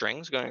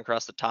strings going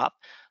across the top.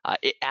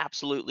 It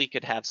absolutely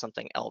could have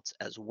something else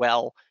as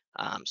well,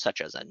 such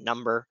as a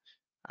number.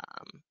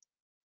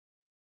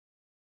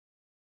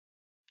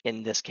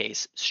 In this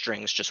case,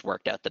 strings just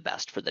worked out the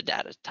best for the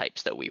data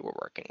types that we were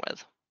working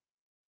with.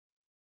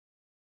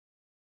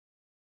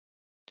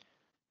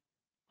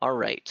 All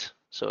right,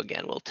 so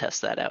again, we'll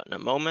test that out in a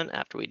moment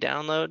after we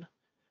download.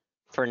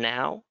 For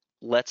now,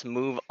 let's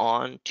move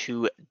on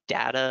to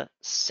data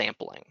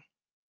sampling.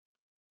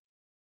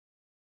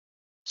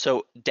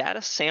 So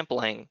data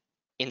sampling,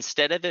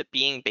 instead of it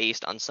being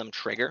based on some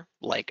trigger,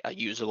 like a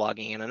user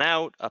logging in and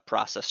out, a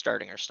process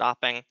starting or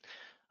stopping,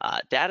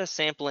 data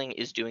sampling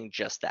is doing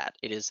just that.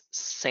 It is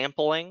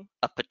sampling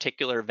a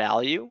particular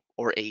value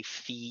or a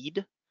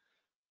feed,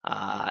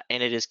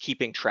 and it is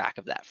keeping track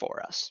of that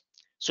for us.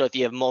 So if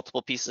you have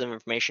multiple pieces of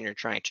information you're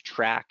trying to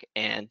track,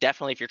 and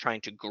definitely if you're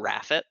trying to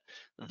graph it,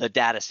 the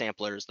data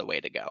sampler is the way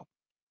to go.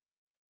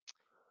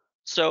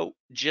 So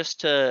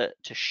just to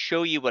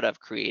show you what I've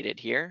created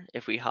here,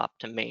 if we hop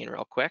to main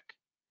real quick,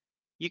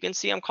 you can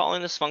see I'm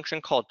calling this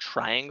function called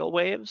triangle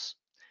waves.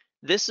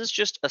 This is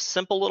just a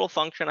simple little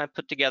function I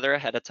put together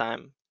ahead of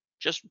time.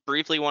 Just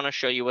briefly want to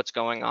show you what's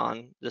going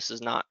on. This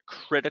is not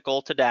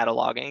critical to data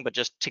logging, but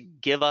just to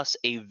give us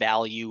a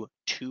value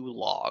to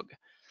log.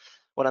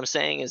 What I'm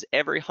saying is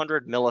every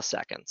 100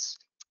 milliseconds,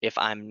 if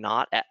I'm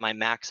not at my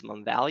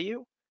maximum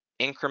value,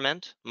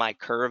 increment my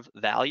curve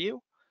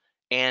value.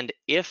 And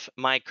if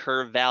my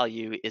curve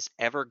value is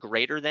ever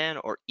greater than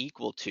or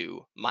equal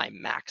to my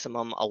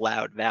maximum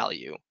allowed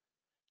value,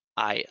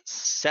 I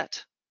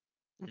set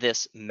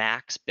this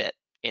max bit,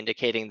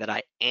 indicating that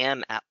I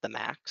am at the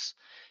max.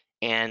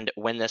 And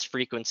when this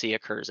frequency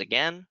occurs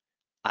again,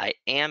 I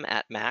am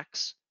at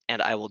max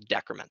and I will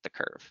decrement the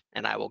curve.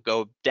 And I will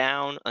go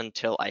down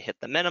until I hit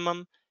the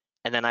minimum,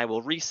 and then I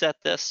will reset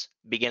this,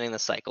 beginning the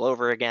cycle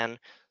over again.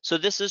 So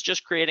this is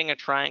just creating a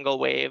triangle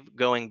wave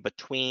going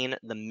between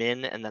the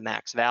min and the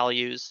max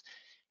values.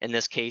 In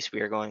this case,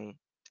 we are going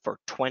for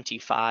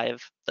 25.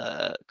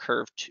 The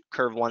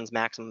curve one's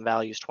maximum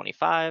value is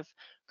 25.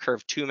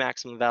 Curve 2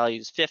 maximum value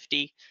is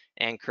 50,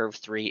 and curve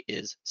 3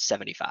 is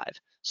 75.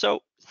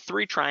 So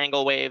 3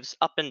 triangle waves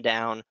up and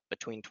down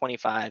between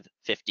 25,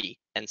 50,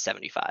 and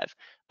 75.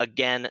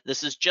 Again,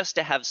 this is just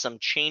to have some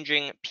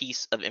changing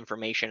piece of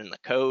information in the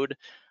code.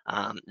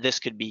 This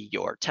could be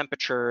your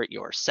temperature,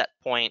 your set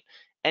point,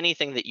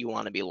 anything that you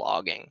want to be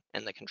logging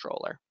in the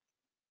controller.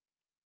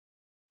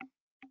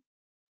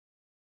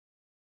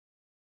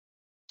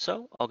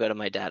 So I'll go to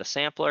my data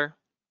sampler,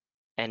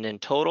 and in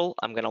total,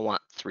 I'm going to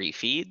want 3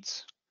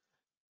 feeds.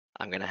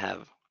 I'm going to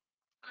have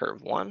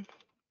curve 1,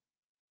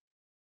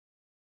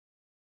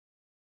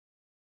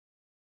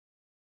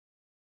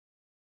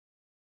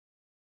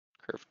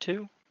 curve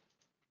 2,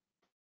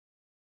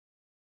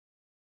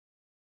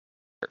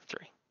 curve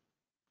 3.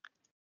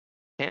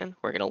 And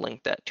we're going to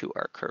link that to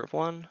our curve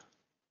 1,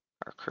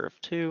 our curve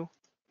 2,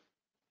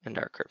 and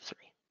our curve 3.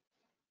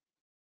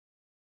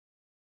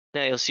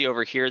 Now you'll see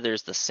over here,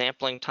 there's the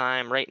sampling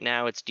time. Right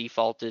now it's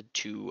defaulted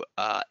to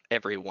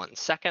every 1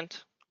 second.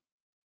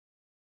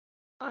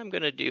 I'm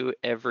going to do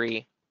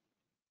every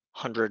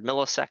 100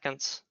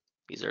 milliseconds.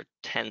 These are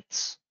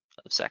tenths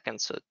of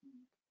seconds, so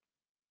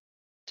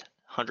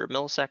 100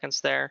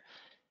 milliseconds there.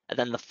 And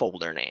then the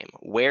folder name,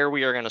 where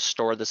we are going to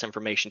store this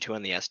information to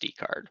on the SD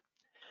card.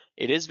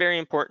 It is very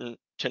important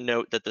to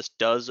note that this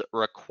does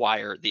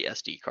require the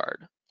SD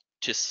card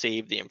to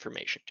save the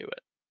information to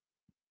it.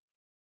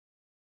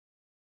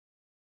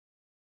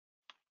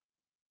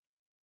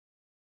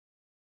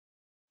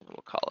 And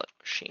we'll call it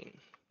machine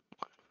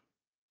 1.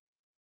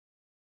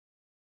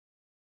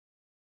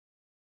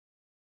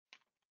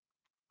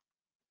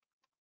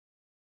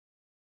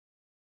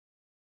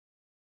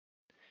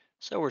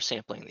 So we're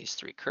sampling these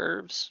 3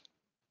 curves.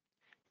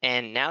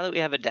 And now that we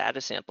have a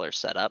data sampler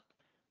set up,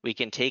 we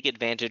can take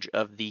advantage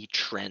of the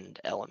trend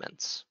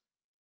elements.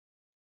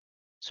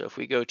 So if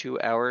we go to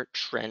our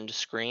trend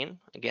screen,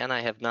 again,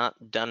 I have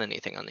not done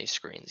anything on these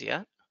screens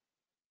yet.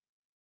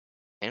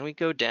 And we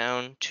go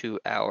down to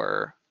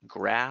our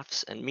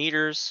graphs and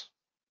meters.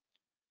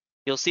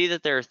 You'll see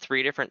that there are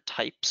 3 different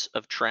types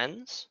of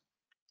trends.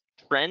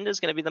 Trend is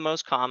going to be the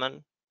most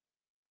common.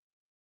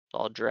 So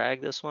I'll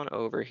drag this one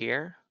over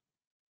here.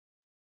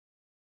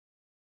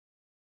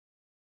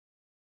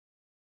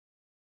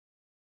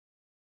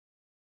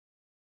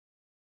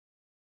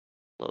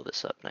 Blow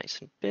this up nice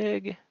and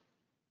big.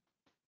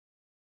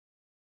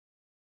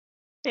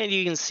 And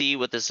you can see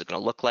what this is going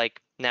to look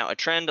like. Now, a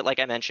trend, like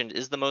I mentioned,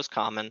 is the most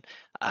common.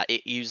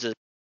 It uses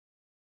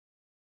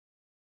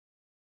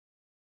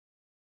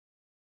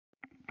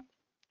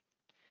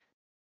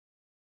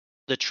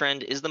the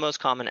trend is the most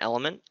common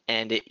element,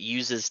 and it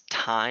uses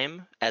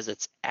time as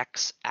its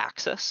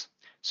x-axis.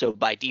 So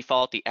by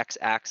default, the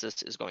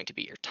x-axis is going to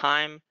be your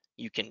time.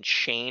 You can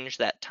change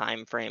that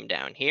time frame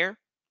down here.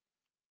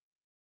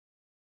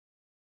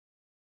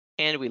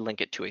 And we link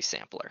it to a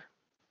sampler.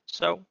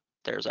 So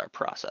there's our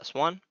process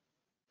 1.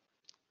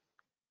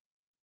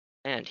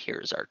 And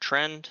here's our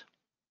trend.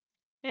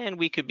 And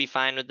we could be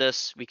fine with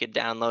this. We could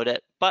download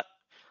it, but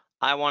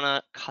I want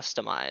to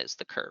customize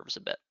the curves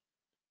a bit.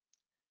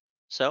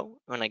 So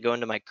when I go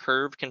into my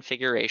curve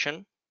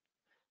configuration,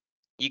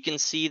 you can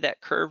see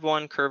that curve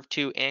 1, curve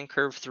 2, and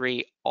curve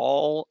 3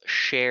 all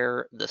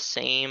share the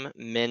same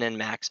min and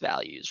max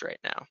values right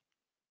now.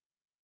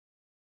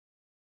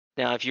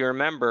 Now, if you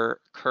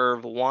remember,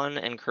 curve 1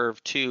 and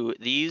curve 2,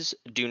 these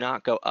do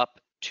not go up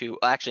to,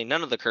 actually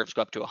none of the curves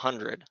go up to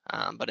 100,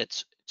 but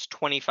it's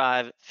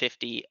 25,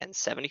 50, and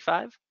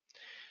 75.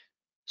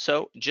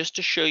 So just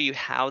to show you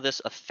how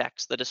this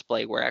affects the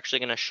display, we're actually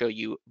going to show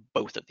you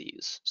both of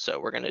these. So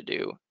we're going to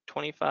do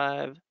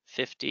 25,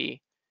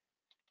 50,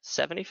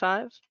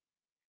 75.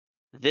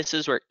 This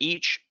is where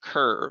each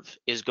curve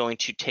is going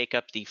to take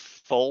up the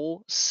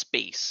full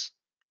space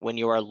when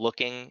you are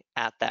looking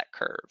at that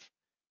curve.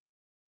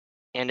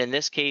 And in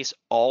this case,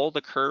 all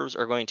the curves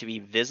are going to be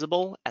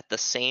visible at the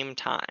same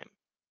time.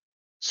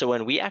 So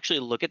when we actually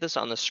look at this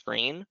on the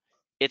screen,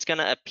 it's going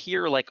to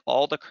appear like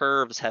all the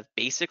curves have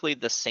basically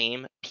the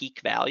same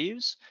peak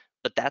values,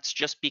 but that's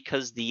just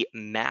because the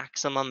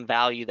maximum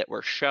value that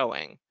we're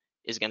showing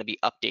is going to be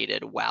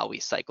updated while we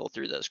cycle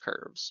through those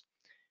curves.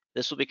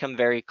 This will become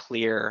very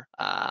clear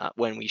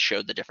when we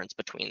show the difference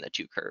between the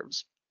two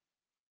curves,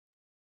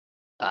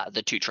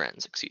 the two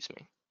trends, excuse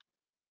me.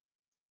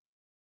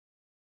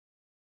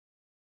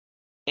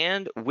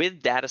 And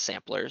with data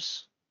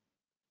samplers,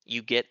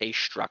 you get a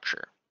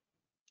structure.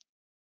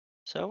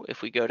 So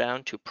if we go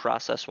down to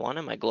process one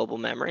in my global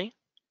memory,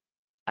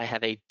 I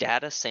have a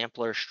data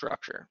sampler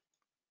structure.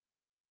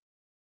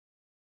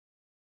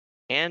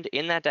 And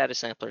in that data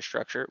sampler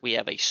structure, we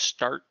have a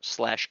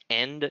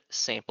start/end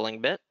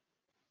sampling bit,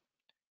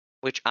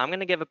 which I'm going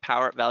to give a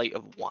power up value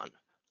of 1.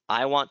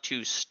 I want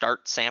to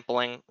start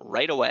sampling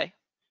right away.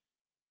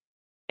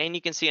 And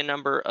you can see a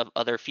number of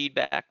other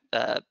feedback,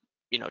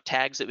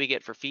 tags that we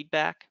get for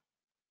feedback.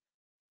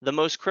 The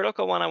most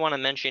critical one I want to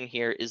mention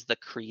here is the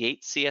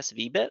create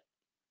CSV bit.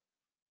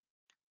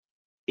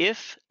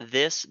 If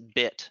this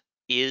bit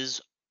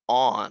is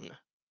on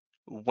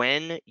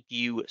when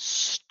you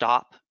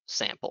stop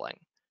sampling,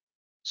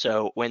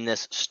 so when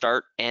this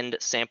start end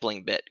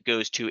sampling bit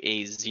goes to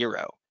a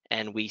 0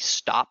 and we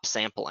stop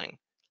sampling,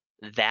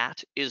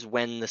 that is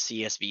when the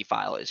CSV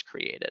file is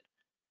created.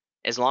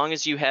 As long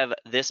as you have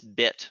this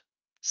bit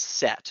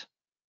set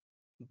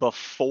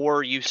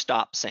before you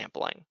stop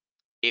sampling,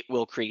 it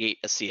will create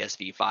a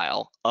CSV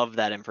file of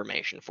that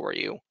information for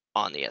you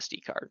on the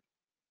SD card.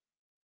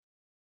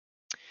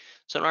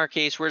 So in our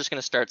case, we're just going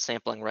to start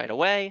sampling right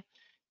away,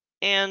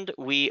 and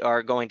we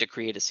are going to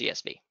create a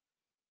CSV.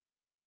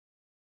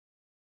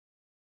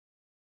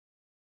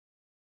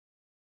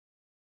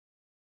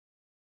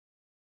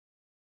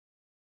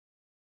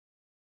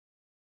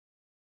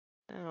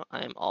 Now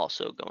I'm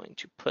also going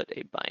to put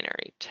a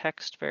binary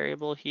text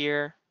variable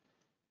here.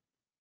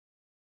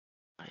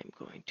 I'm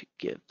going to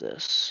give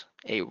this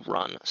a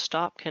run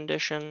stop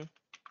condition.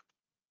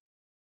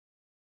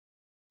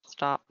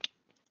 Stopped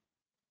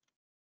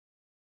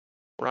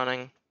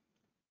running.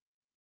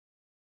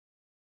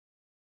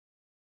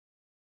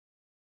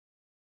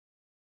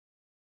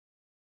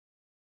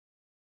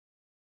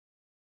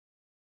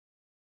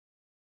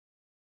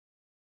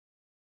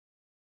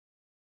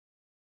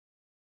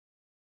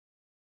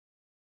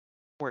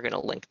 We're going to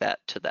link that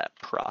to that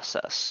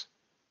process.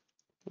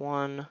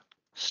 1,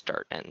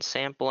 start end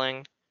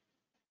sampling.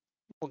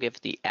 We'll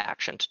give the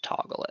action to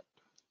toggle it.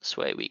 This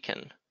way we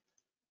can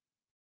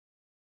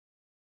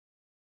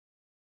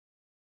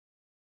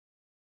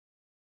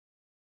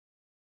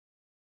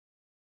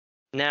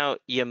Now,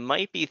 you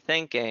might be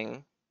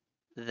thinking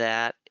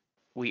that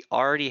we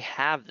already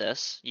have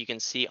this. You can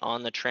see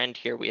on the trend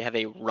here, we have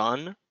a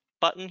run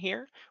button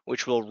here,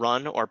 which will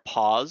run or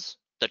pause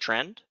the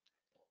trend.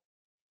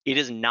 It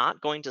is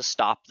not going to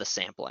stop the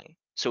sampling.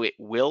 So it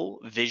will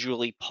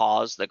visually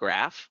pause the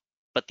graph,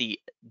 but the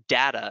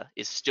data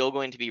is still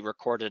going to be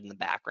recorded in the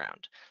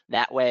background.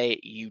 That way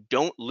you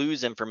don't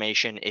lose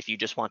information if you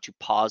just want to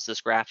pause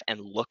this graph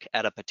and look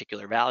at a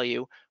particular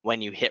value.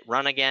 When you hit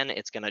run again,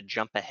 it's going to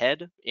jump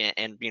ahead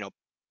and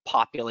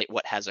populate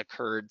what has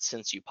occurred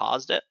since you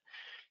paused it.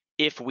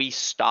 If we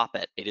stop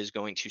it, it is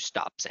going to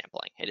stop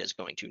sampling. It is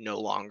going to no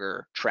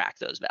longer track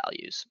those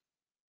values.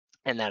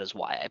 And that is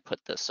why I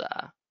put this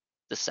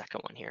the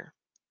second one here.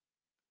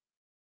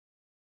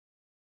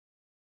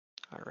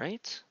 All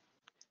right.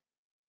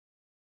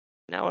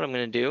 Now what I'm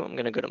going to do, I'm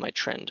going to go to my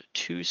trend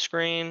 2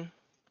 screen,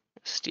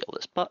 steal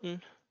this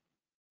button,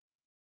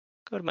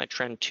 go to my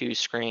trend 2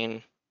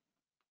 screen,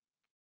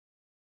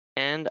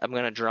 and I'm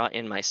going to draw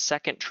in my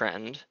second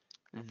trend.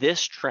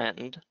 This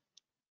trend,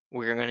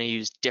 we're going to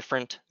use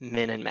different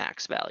min and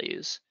max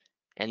values.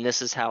 And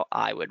this is how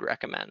I would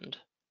recommend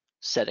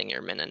setting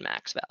your min and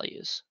max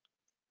values.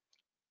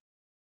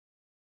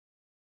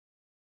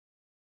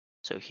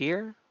 So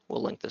here,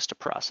 we'll link this to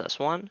process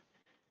 1.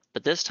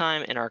 But this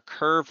time in our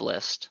curve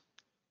list,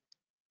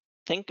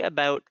 think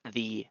about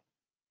the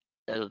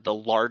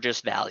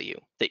largest value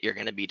that you're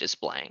going to be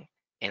displaying.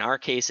 In our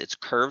case, it's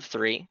curve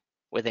 3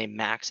 with a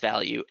max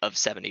value of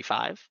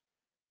 75.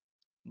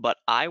 But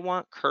I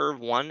want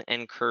curve 1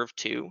 and curve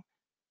 2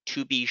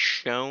 to be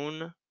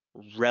shown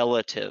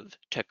relative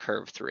to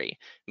curve 3,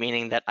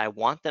 meaning that I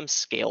want them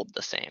scaled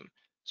the same.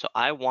 So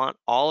I want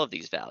all of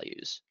these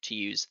values to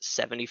use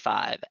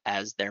 75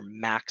 as their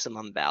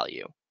maximum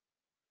value.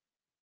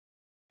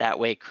 That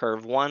way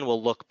curve 1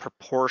 will look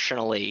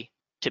proportionally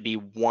to be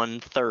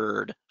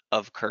 1/3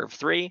 of curve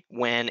 3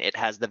 when it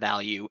has the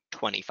value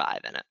 25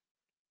 in it.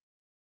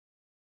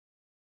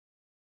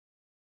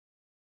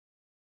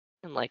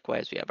 And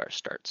likewise, we have our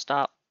start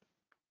stop.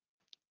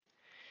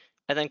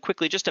 And then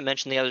quickly, just to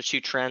mention the other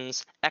two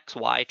trends,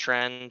 XY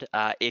trend,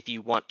 if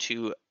you want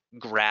to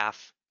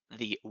graph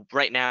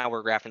right now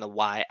we're graphing the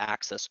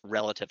y-axis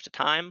relative to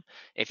time.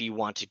 If you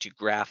wanted to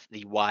graph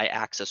the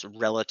y-axis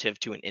relative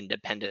to an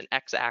independent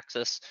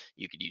x-axis,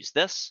 you could use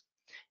this.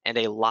 And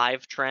a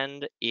live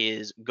trend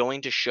is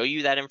going to show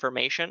you that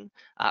information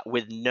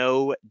with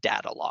no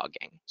data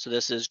logging. So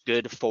this is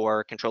good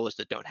for controllers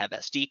that don't have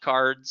SD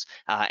cards,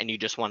 and you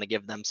just want to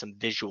give them some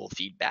visual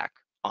feedback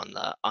on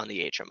the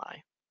HMI.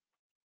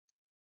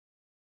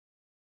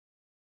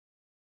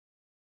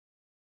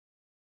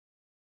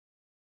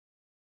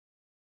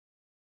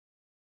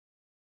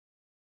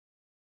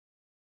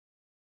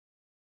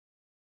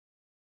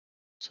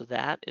 So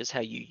that is how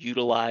you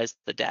utilize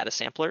the data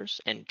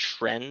samplers and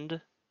trend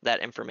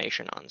that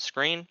information on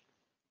screen.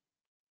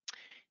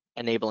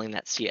 Enabling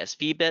that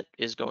CSV bit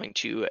is going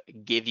to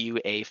give you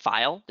a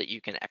file that you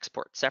can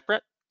export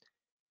separate.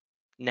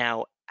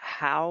 Now,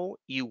 how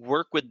you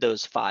work with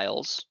those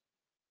files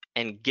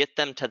and get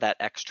them to that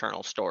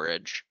external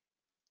storage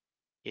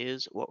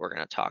is what we're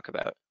going to talk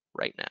about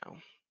right now.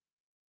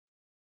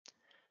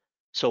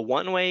 So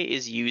one way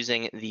is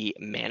using the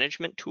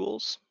management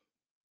tools.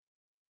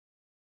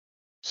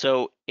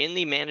 So in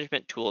the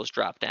management tools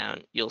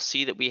dropdown, you'll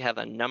see that we have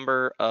a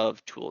number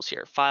of tools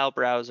here: file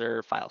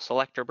browser, file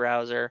selector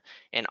browser.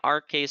 In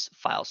our case,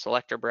 file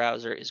selector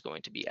browser is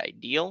going to be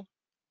ideal.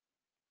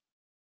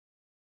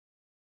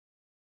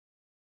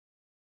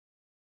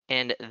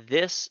 And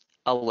this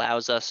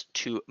allows us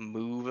to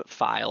move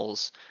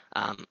files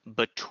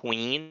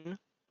between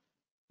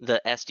the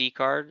SD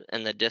card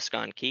and the disk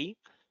on key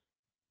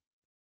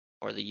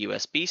or the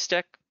USB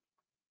stick.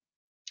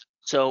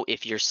 So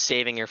if you're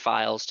saving your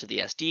files to the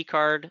SD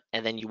card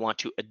and then you want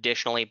to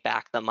additionally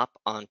back them up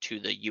onto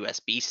the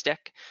USB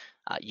stick,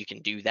 you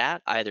can do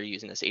that either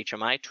using this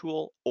HMI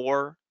tool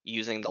or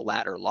using the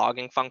ladder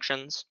logging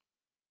functions.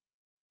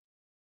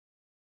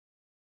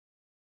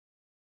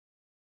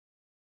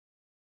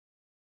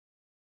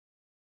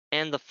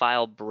 And the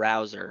file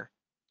browser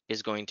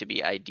is going to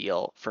be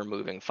ideal for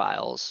moving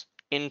files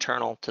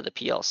internal to the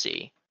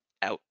PLC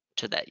out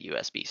to that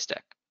USB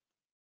stick.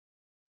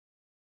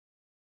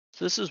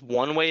 So this is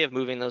one way of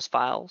moving those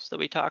files that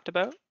we talked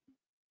about.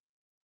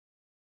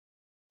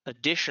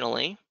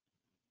 Additionally,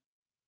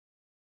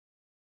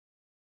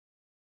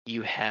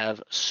 you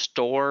have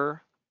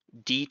store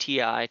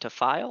DTI to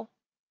file,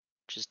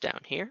 which is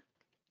down here.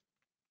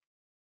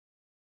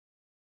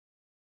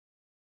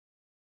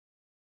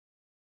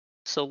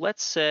 So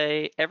let's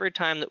say every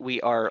time that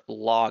we are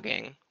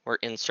logging, we're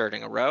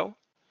inserting a row.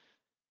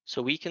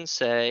 So we can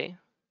say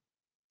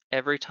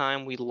every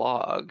time we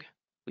log,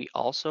 we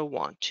also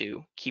want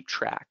to keep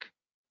track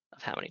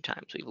of how many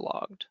times we've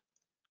logged.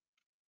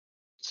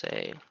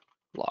 Say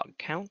log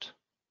count.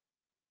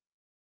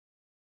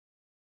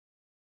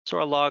 So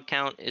our log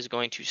count is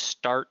going to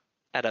start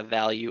at a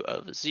value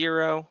of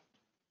 0.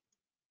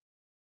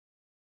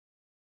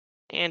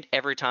 And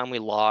every time we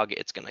log,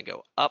 it's going to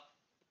go up.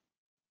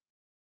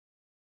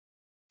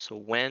 So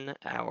when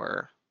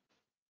our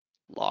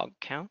log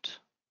count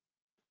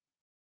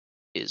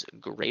is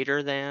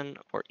greater than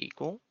or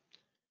equal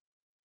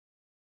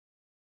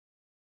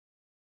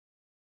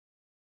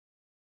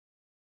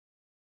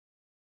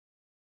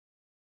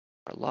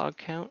our log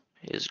count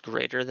is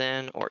greater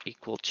than or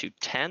equal to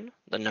 10,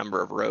 the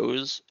number of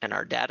rows in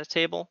our data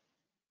table,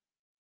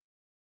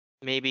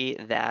 maybe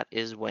that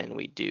is when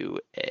we do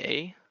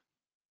a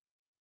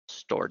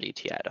store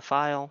DTI to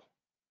file,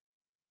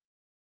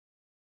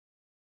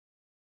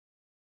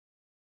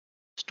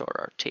 store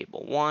our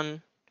table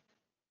 1,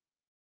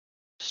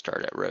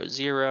 start at row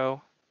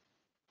 0,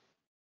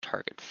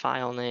 target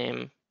file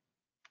name,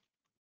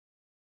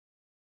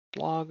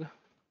 log,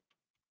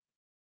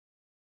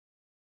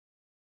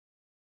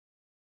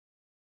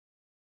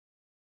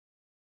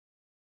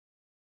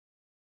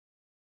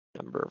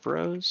 number of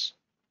rows,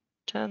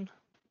 10.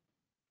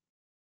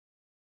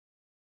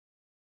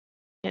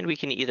 And we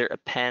can either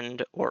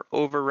append or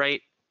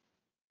overwrite.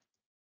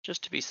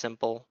 Just to be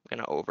simple, I'm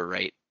going to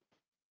overwrite.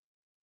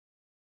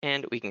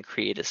 And we can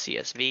create a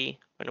CSV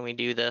when we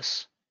do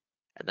this,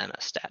 and then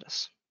a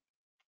status.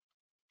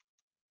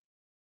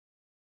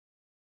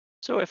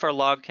 So if our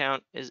log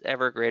count is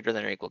ever greater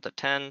than or equal to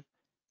 10,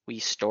 we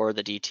store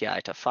the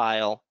DTI to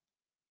file,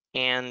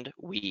 and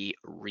we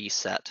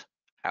reset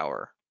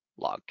our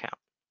log count.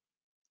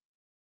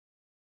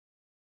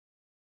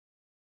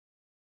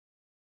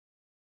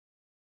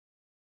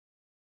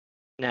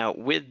 Now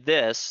with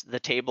this, the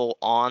table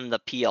on the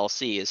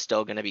PLC is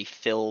still going to be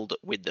filled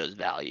with those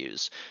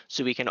values.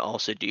 So we can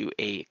also do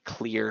a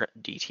clear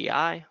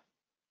DTI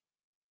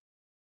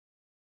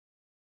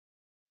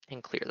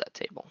and clear that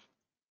table.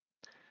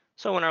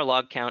 So when our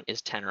log count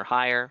is 10 or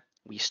higher,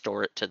 we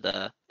store it to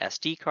the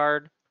SD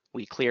card,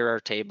 we clear our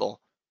table,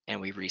 and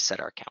we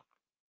reset our count.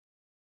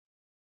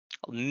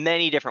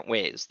 Many different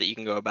ways that you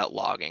can go about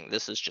logging.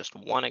 This is just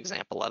one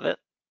example of it.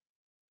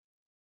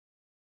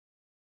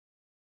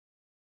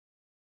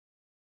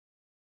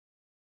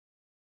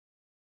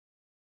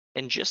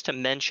 And just to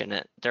mention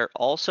it, there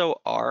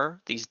also are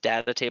these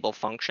data table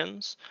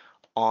functions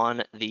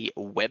on the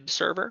web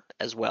server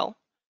as well.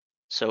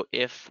 So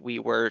if we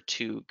were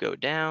to go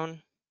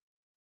down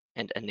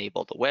and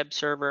enable the web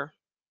server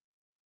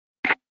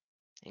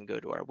and go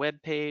to our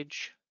web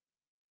page,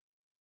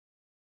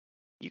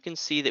 you can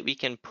see that we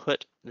can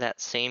put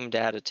that same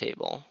data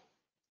table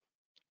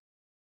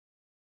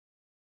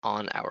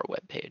on our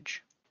web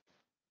page.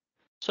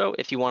 So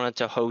if you wanted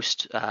to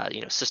host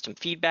system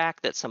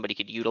feedback that somebody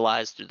could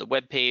utilize through the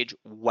web page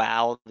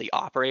while the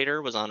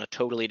operator was on a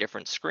totally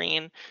different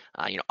screen,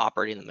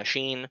 operating the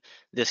machine,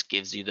 this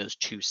gives you those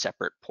two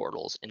separate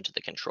portals into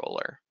the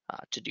controller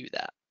to do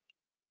that.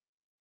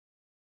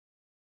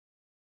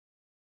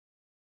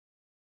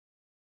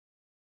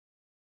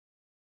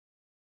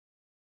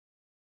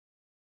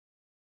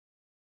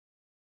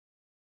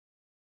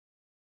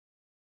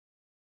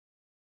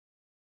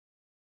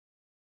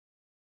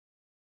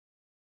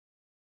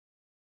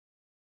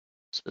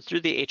 So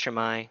through the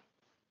HMI,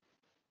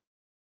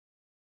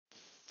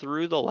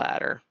 through the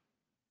ladder,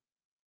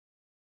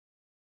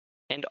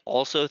 and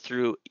also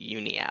through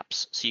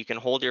UniApps. So you can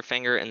hold your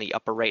finger in the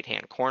upper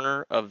right-hand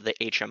corner of the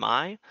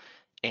HMI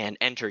and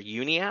enter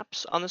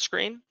UniApps on the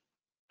screen.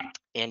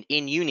 And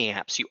in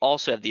UniApps, you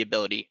also have the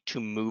ability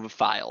to move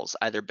files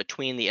either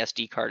between the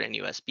SD card and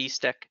USB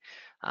stick,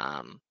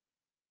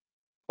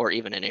 or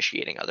even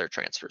initiating other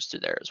transfers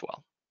through there as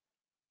well.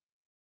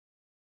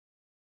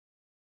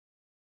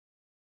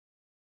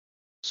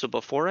 So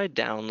before I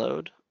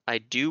download, I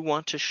do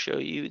want to show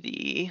you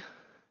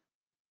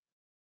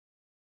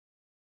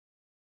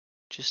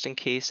just in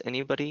case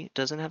anybody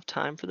doesn't have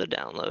time for the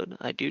download,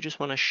 I do just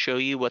want to show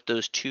you what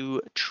those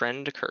two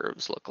trend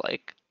curves look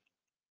like.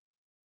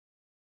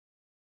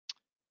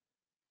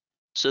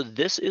 So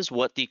this is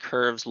what the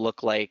curves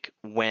look like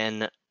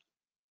when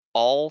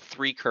all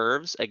three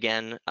curves,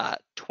 again,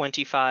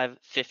 25,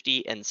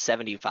 50, and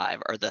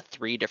 75 are the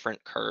three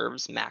different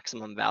curves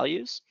maximum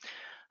values.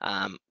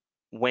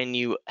 When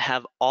you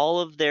have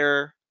all of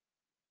their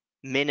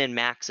min and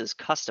maxes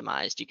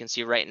customized, you can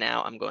see right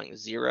now I'm going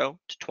 0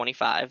 to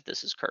 25.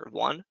 This is curve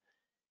 1.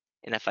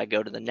 And if I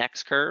go to the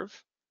next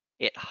curve,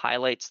 it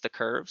highlights the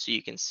curve so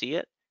you can see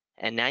it.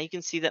 And now you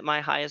can see that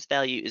my highest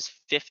value is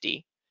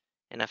 50.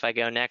 And if I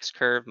go next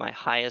curve, my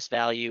highest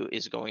value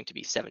is going to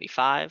be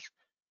 75.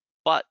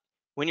 But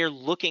when you're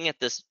looking at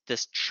this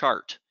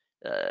chart,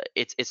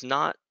 it's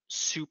not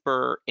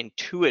super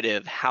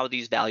intuitive how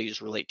these values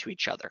relate to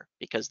each other,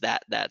 because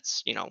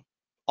that's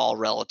all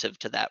relative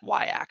to that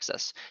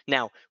y-axis.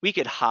 Now, we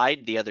could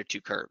hide the other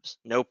two curves,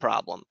 no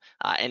problem.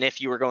 And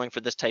if you were going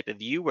for this type of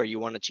view where you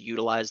wanted to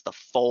utilize the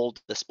full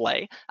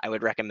display, I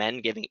would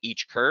recommend giving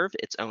each curve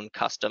its own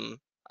custom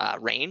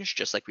range,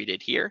 just like we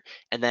did here,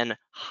 and then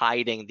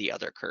hiding the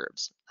other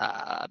curves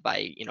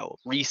by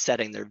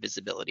resetting their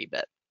visibility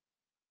bit.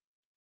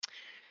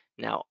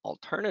 Now,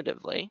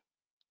 alternatively,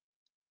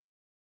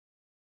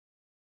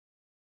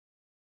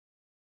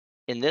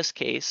 in this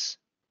case,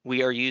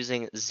 we are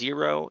using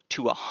 0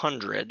 to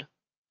 100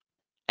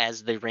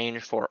 as the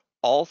range for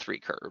all three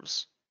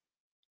curves.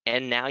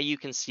 And now you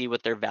can see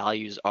what their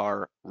values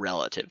are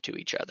relative to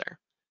each other.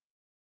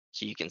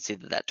 So you can see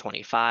that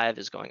 25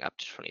 is going up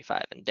to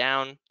 25 and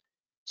down.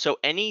 So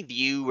any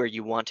view where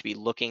you want to be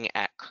looking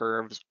at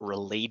curves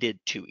related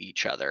to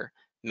each other,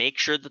 make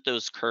sure that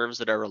those curves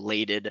that are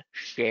related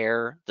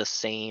share the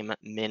same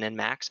min and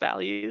max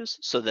values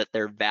so that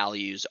their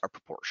values are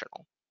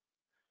proportional.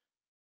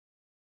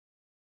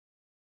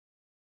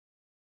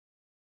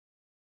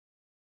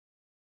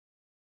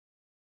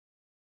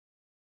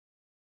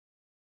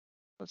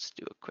 Let's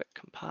do a quick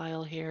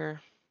compile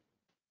here.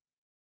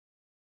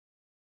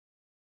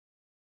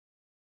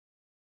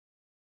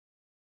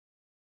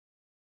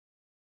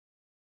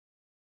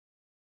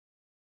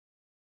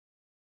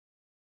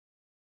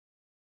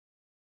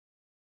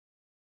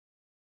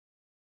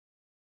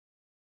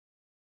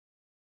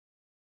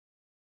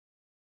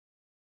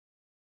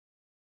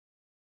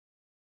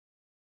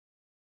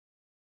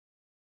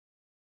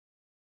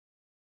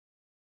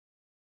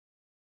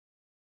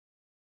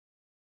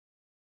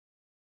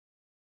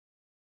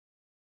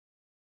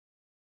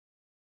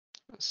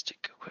 Let's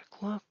take a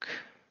quick look.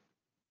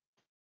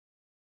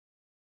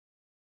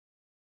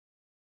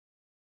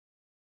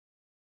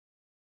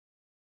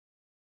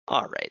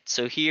 All right,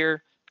 so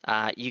here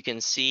you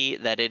can see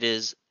that it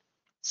is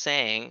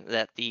saying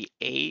that the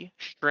A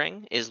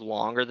string is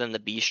longer than the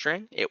B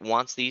string. It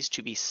wants these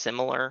to be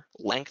similar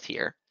length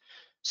here.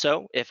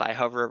 So if I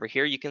hover over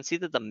here, you can see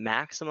that the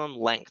maximum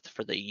length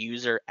for the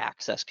user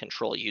access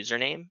control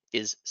username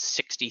is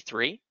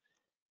 63,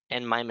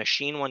 and my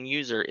machine one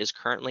user is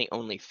currently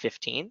only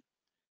 15.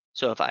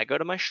 So if I go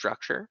to my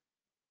structure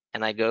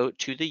and I go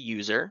to the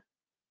user,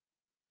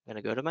 I'm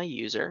gonna go to my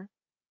user,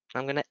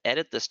 I'm gonna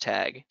edit this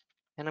tag,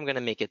 and I'm gonna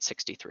make it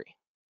 63.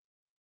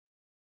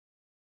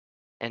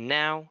 And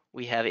now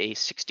we have a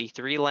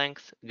 63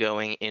 length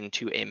going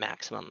into a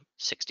maximum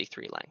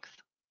 63 length.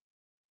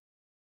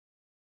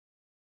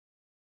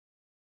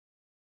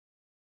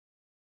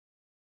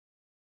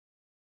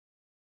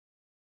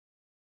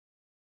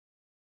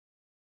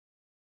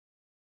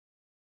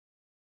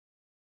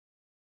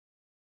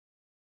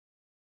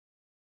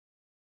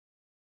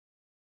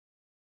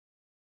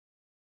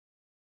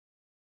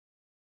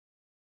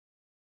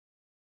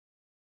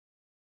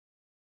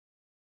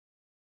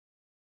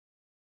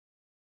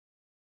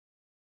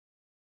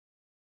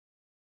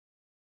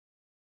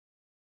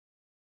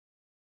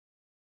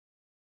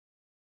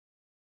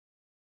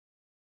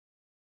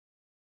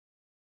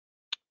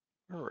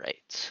 All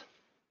right.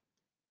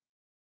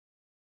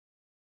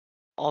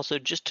 Also,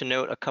 just to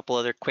note a couple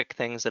other quick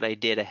things that I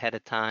did ahead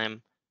of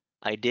time.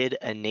 I did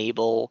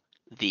enable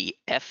the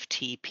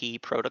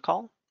FTP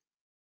protocol.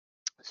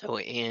 So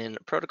in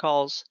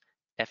protocols,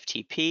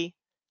 FTP,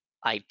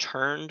 I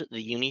turned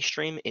the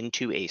UniStream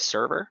into a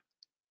server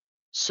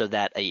so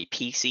that a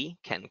PC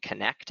can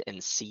connect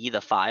and see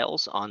the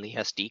files on the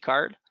SD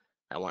card.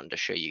 I wanted to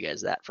show you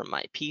guys that from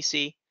my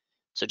PC.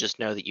 So just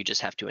know that you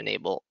just have to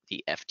enable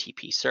the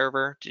FTP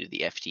server to do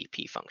the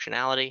FTP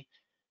functionality.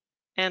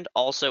 And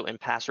also in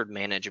password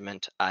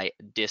management, I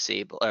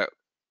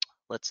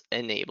let's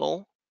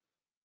enable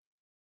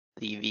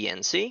the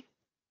VNC. I'm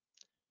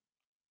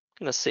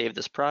gonna save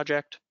this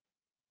project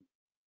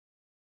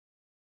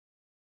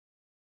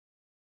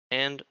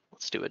and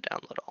let's do a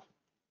download all.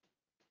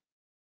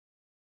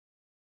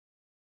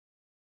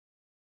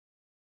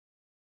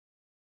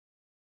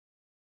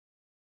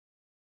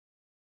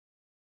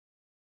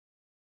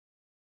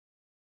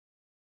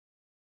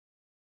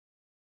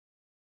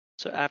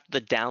 So after the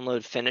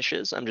download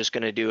finishes, I'm just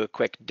going to do a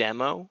quick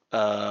demo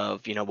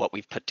of what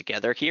we've put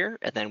together here,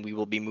 and then we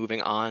will be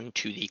moving on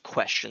to the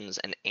questions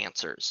and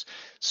answers.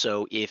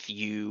 So if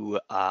you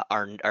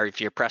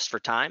if you're pressed for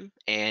time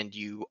and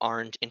you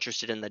aren't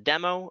interested in the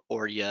demo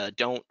or you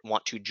don't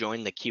want to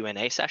join the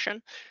Q&A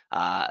session,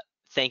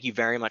 thank you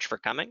very much for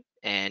coming,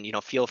 and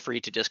feel free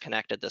to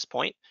disconnect at this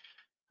point.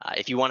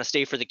 If you want to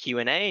stay for the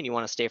Q&A and you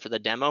want to stay for the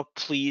demo,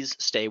 please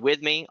stay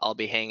with me. I'll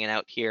be hanging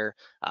out here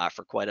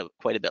for quite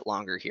a bit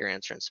longer here,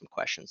 answering some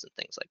questions and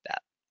things like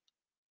that.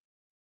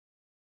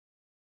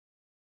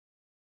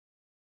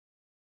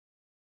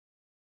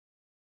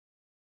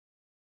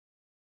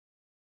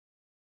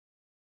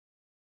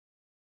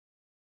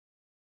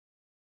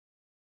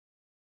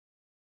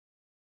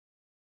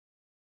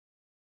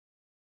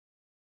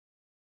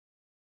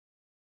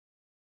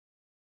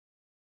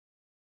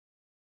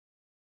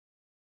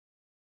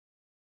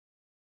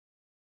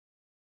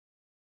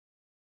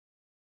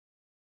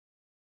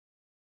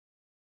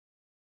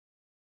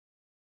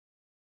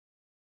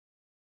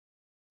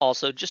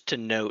 Also, just to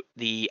note,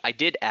 I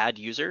did add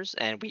users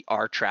and we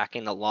are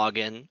tracking the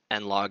login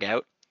and log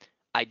out.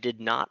 I did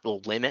not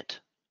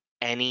limit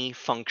any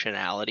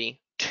functionality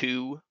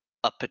to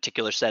a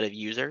particular set of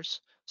users.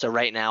 So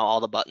right now,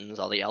 all the buttons,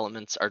 all the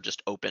elements are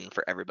just open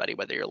for everybody,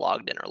 whether you're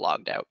logged in or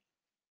logged out.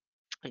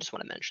 I just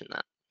want to mention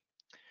that.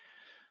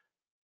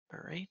 All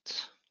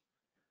right.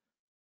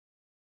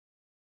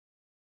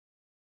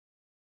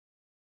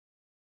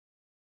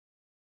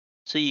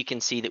 So you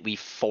can see that we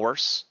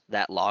force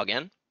that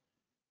login.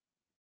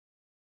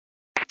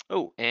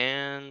 Oh,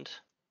 and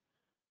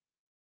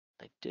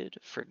I did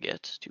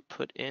forget to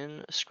put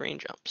in screen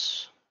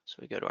jumps. So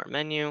we go to our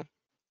menu.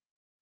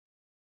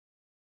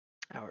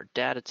 Our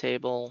data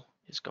table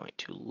is going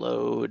to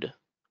load.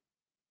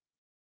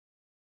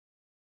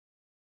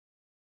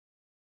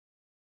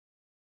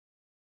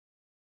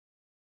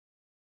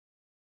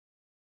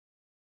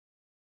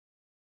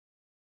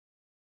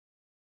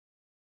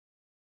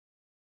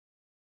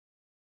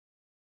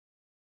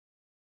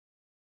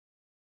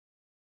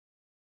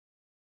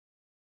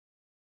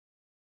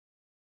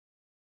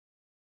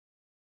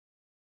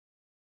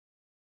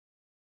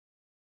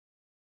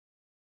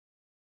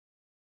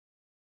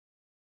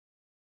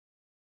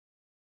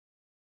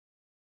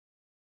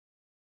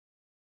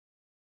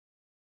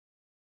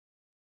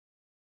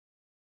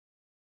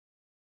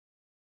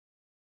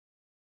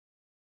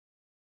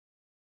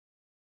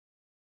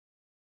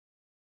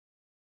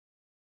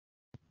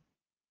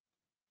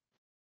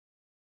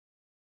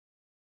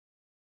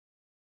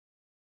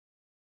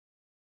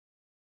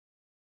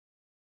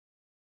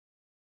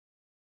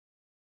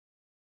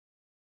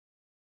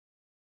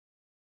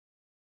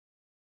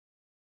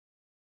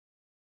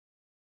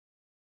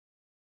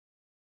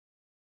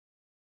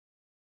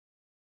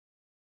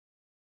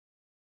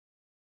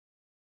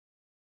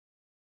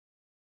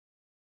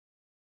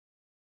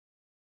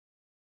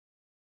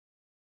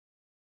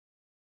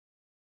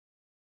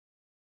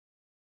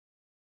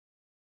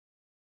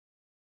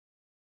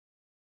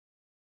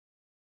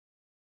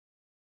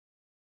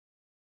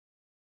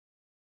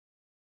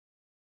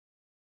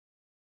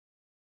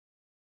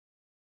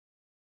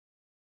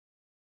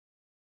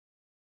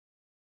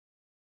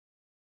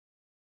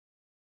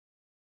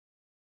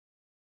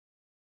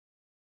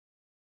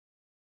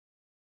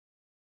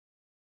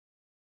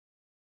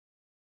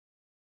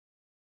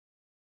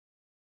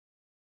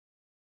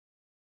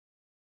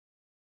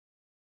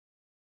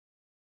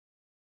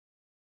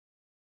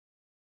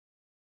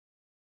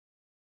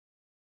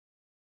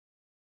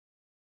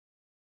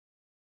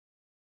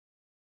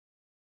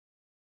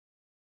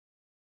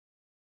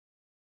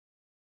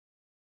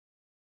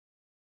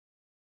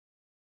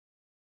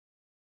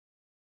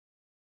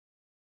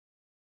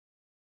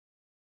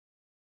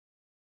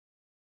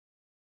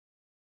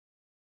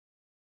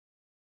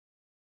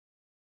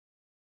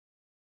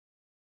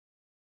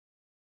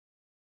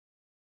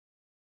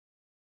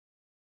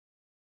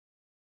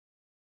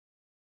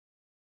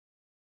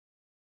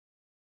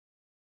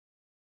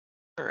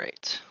 All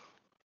right.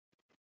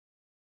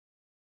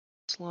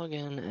 log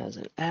in as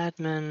an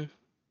admin.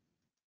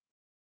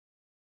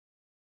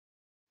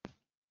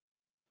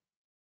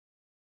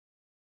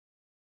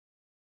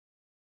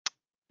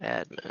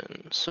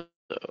 Admin, so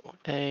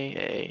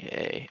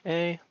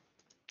A.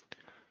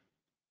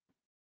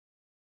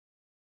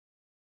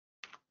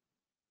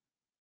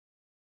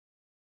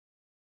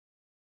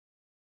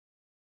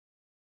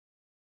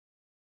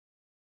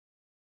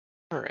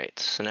 All right,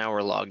 so now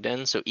we're logged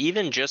in. So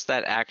even just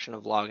that action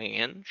of logging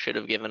in should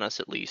have given us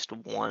at least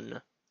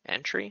one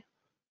entry.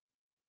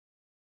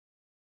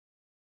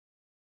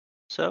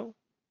 So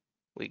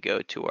we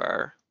go to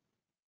our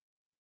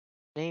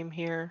name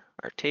here,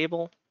 our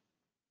table.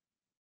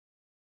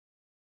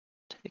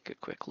 Take a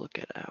quick look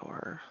at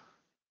our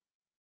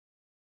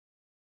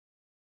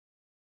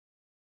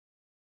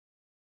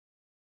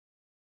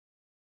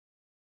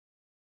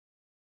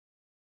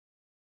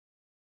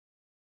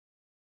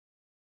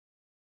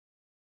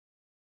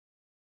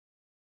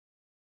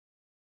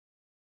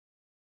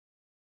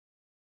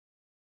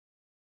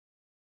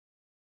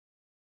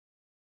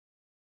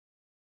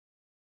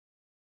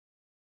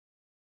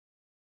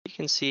you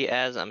can see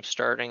as I'm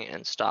starting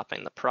and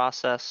stopping the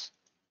process.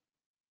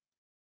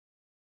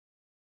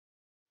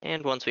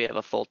 And once we have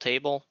a full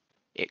table,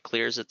 it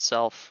clears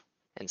itself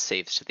and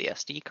saves to the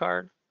SD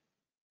card.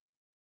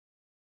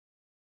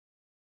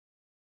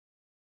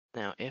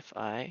 Now, if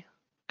I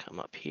come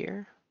up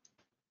here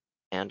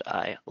and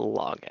I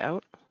log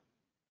out,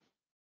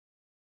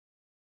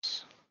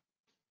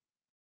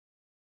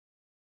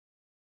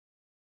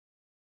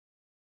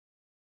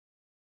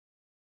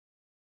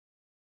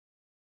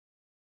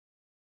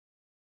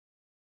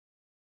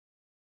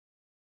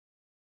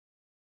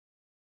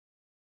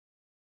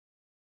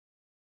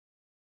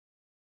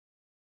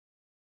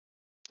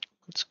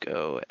 let's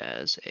go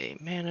as a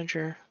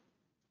manager.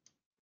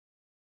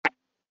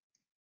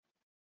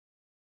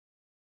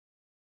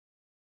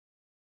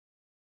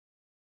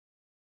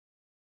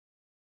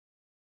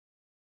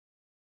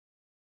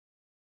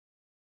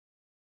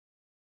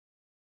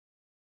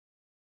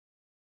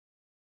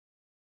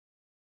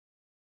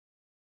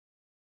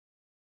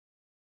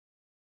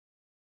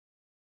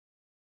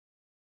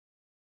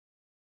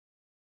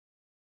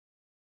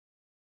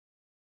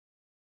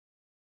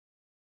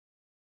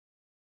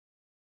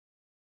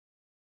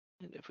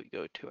 And if we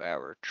go to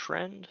our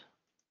trend,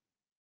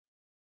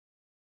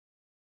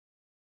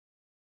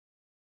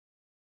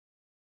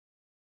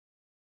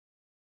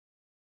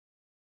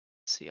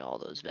 see all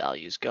those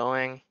values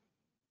going.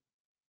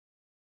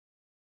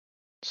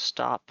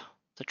 Stop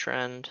the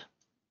trend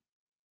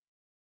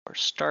or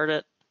start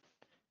it.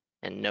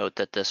 And note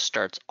that this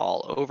starts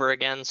all over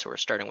again. So we're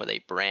starting with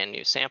a brand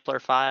new sampler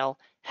file.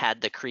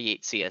 Had the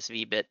create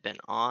CSV bit been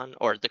on,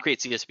 or the create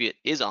CSV bit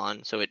is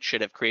on, so it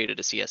should have created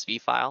a CSV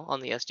file on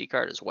the SD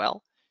card as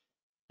well.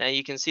 Now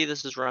you can see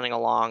this is running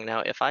along. Now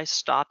if I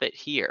stop it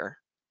here,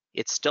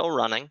 it's still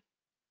running.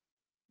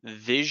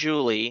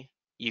 Visually,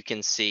 you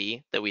can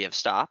see that we have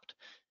stopped,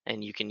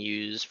 and you can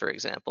use, for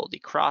example, the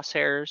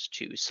crosshairs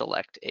to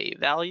select a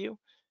value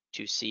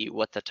to see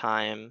what the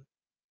time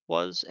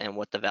was and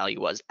what the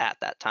value was at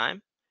that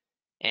time.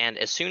 And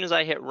as soon as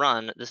I hit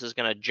run, this is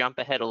going to jump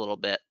ahead a little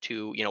bit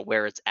to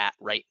where it's at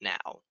right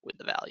now with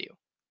the value.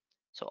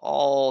 So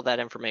all that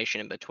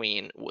information in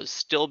between was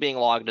still being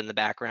logged in the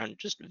background,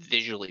 just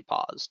visually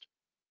paused.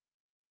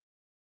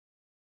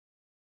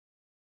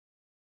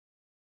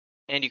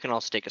 And you can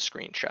also take a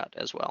screenshot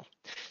as well.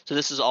 So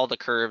this is all the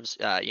curves,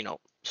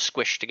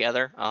 squished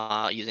together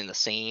using the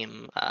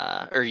same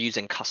or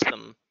using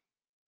custom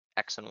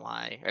X and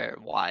Y or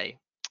Y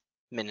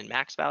min and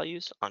max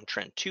values. On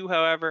trend 2,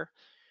 however,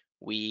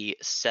 we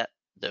set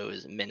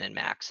those min and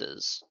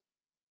maxes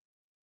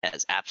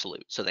as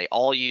absolute. So they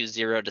all use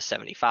 0 to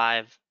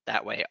 75.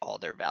 That way all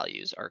their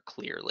values are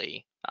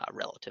clearly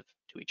relative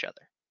to each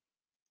other.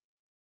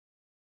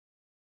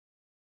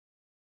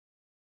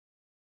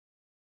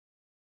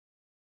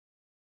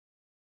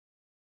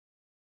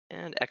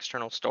 And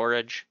external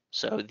storage.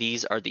 So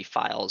these are the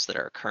files that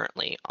are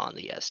currently on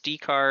the SD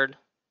card.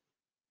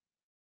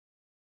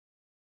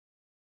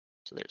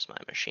 So there's my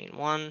machine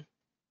 1.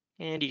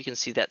 And you can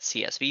see that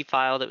CSV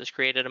file that was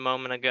created a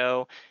moment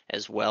ago,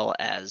 as well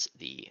as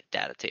the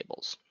data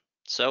tables.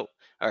 So,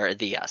 or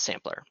the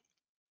sampler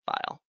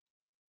file.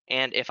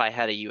 And if I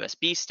had a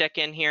USB stick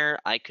in here,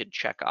 I could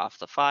check off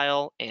the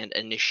file and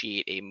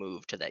initiate a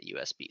move to that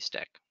USB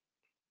stick.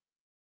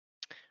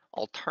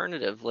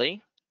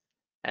 Alternatively,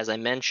 as I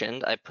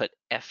mentioned, I put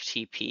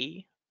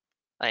FTP.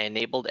 I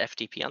enabled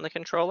FTP on the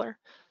controller.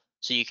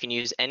 So you can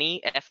use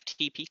any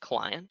FTP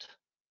client.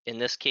 In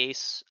this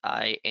case,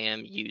 I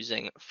am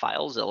using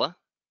FileZilla.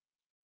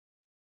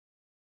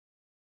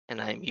 And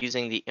I'm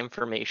using the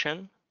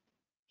information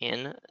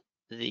in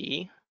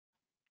the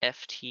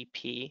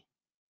FTP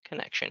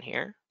connection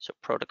here. So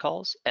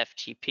protocols,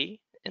 FTP,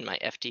 in my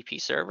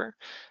FTP server.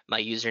 My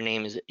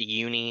username is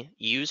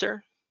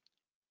UniUser.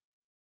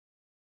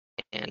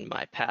 And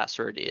my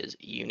password is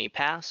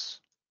UniPass,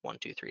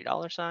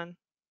 $123.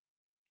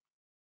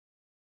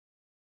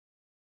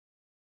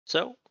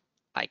 So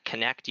I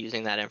connect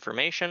using that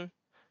information.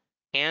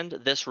 And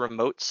this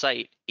remote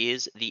site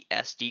is the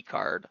SD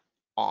card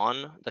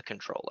on the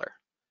controller.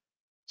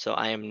 So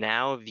I am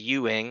now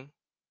viewing,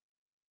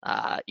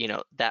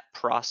 that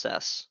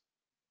process,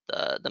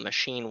 the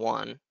machine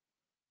one,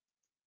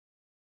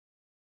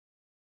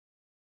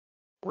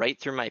 right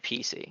through my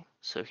PC.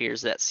 So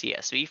here's that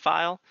CSV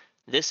file.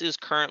 This is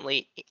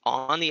currently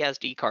on the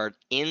SD card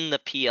in the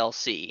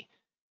PLC,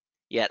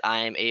 yet I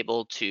am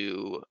able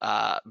to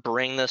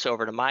bring this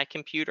over to my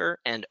computer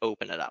and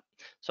open it up.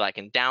 So I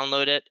can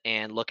download it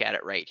and look at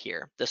it right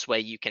here. This way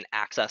you can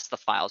access the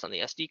files on the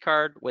SD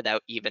card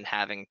without even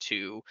having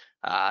to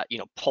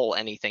pull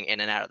anything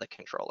in and out of the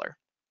controller.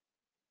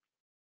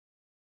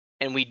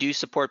 And we do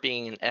support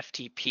being an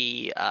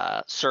FTP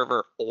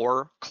server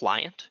or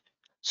client.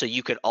 So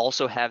you could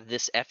also have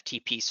this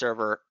FTP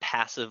server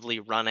passively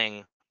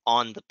running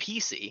on the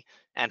PC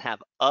and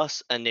have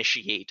us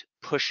initiate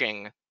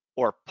pushing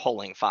or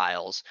pulling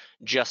files,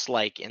 just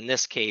like in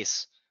this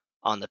case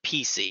on the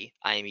PC,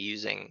 I am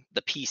using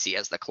the PC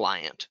as the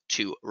client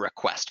to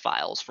request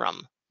files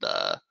from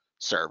the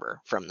server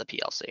from the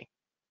PLC.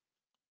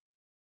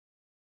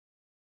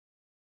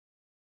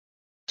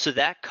 So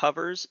that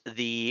covers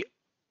the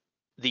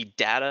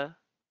data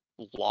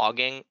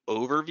logging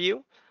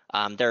overview.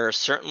 There are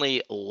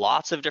certainly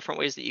lots of different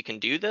ways that you can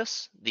do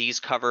this. These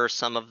cover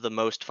some of the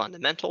most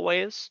fundamental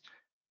ways.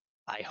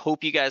 I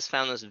hope you guys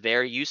found this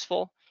very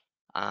useful.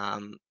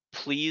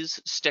 Please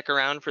stick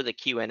around for the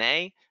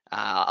Q&A.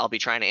 I'll be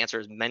trying to answer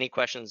as many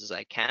questions as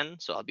I can,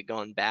 so I'll be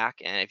going back.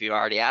 And if you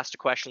already asked a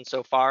question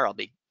so far, I'll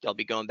be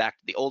going back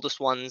to the oldest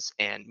ones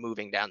and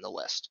moving down the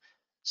list.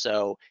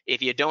 So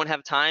if you don't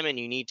have time and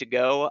you need to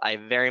go, I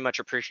very much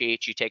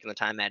appreciate you taking the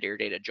time out of your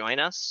day to join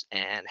us,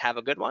 and have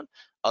a good one.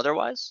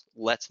 Otherwise,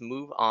 let's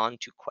move on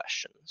to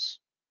questions.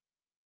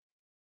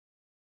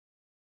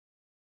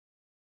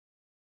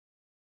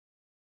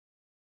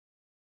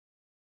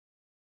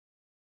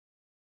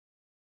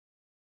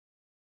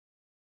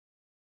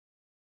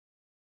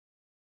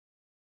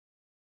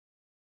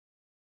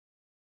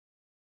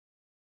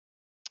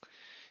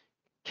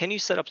 Can you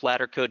set up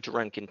ladder code to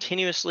run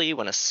continuously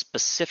when a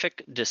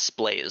specific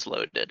display is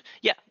loaded?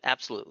 Yeah,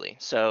 absolutely.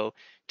 So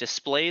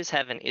displays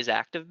have an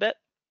isActive bit.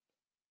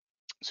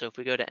 So if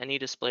we go to any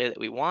display that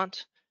we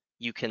want,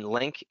 you can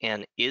link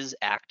an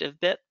isActive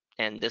bit,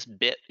 and this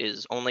bit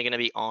is only going to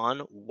be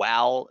on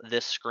while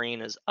this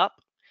screen is up.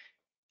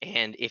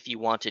 And if you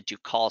wanted to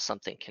call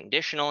something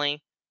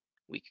conditionally,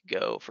 we could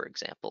go, for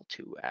example,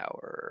 to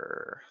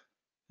our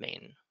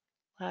main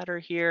ladder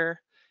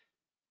here.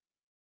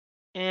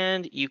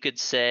 And you could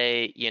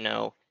say,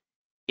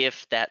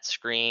 if that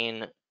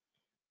screen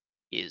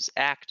is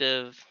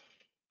active,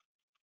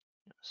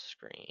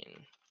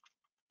 screen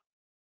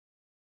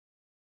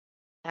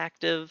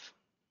active,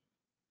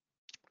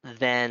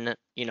 then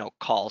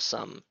call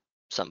some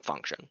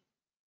function.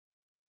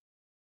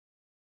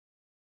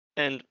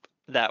 And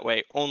that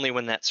way, only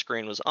when that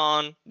screen was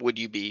on would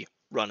you be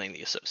running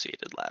the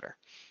associated ladder.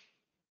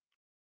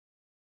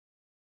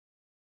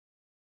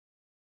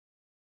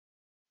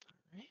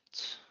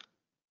 Right.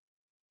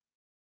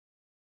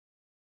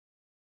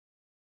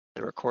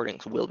 The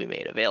recordings will be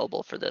made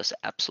available for this,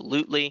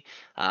 absolutely.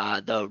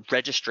 The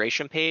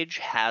registration page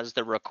has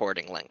the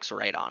recording links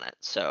right on it.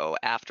 So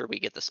after we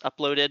get this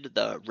uploaded,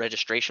 the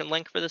registration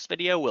link for this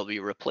video will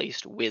be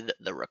replaced with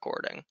the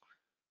recording.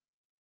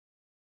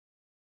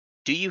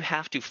 Do you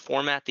have to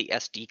format the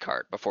SD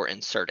card before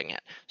inserting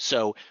it?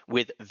 So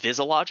with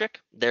VisiLogic,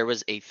 there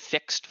was a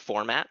fixed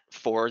format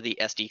for the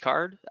SD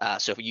card.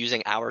 So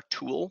using our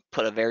tool,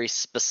 put a very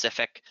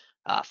specific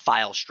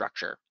file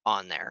structure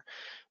on there.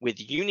 With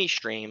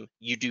UniStream,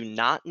 you do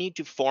not need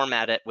to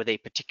format it with a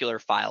particular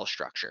file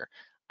structure.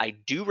 I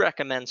do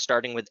recommend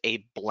starting with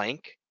a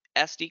blank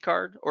SD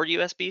card or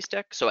USB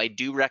stick. So I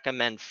do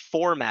recommend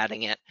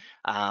formatting it,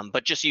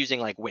 but just using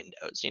like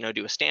Windows,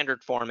 do a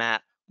standard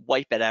format,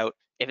 wipe it out.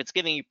 If it's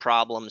giving you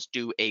problems,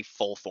 do a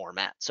full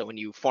format. So when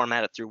you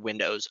format it through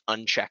Windows,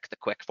 uncheck the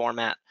quick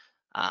format.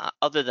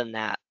 Other than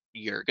that,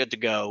 you're good to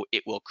go.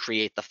 It will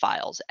create the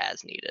files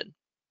as needed.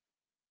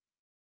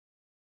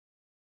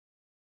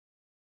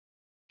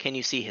 Can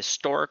you see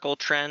historical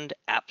trend?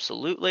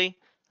 Absolutely.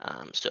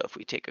 So if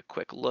we take a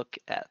quick look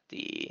at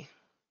the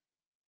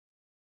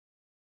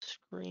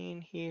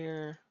screen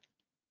here.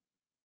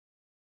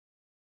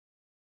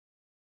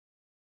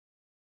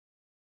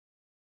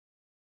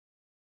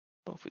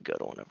 If we go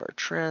to one of our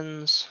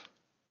trends,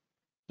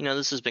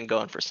 this has been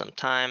going for some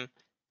time.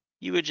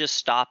 You would just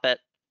stop it,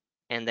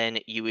 and then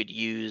you would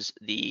use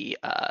the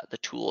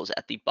tools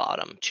at the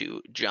bottom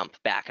to jump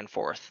back and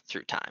forth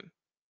through time.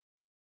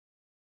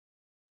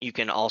 You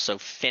can also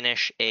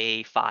finish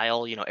a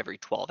file, every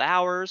 12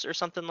 hours or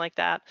something like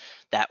that.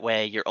 That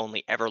way you're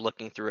only ever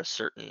looking through a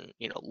certain,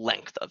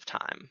 length of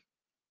time.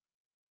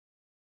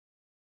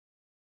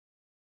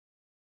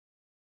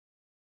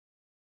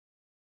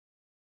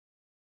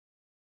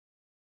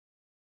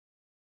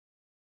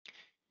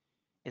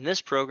 In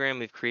this program,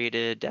 we've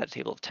created a data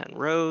table of 10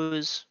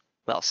 rows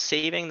while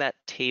saving that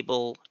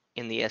table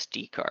in the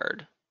SD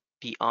card.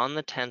 be on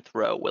the 10th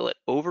row, will it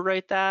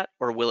overwrite that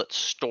or will it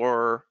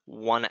store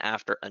one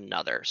after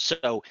another?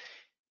 So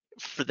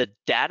for the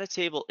data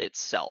table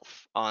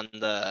itself on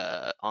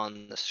the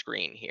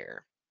screen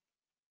here,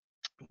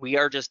 we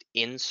are just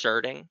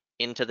inserting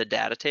into the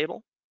data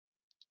table.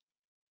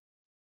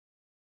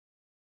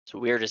 So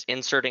we are just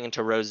inserting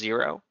into row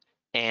 0,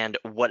 and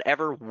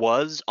whatever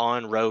was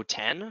on row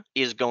 10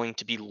 is going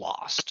to be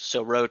lost.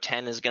 So row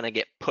 10 is going to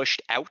get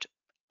pushed out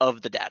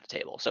of the data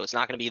table. So it's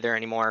not going to be there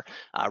anymore.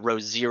 Row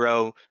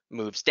 0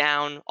 moves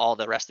down, all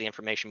the rest of the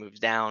information moves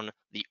down.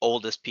 The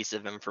oldest piece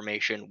of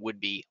information would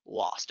be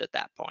lost at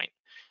that point.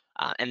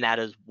 And that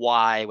is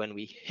why when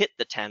we hit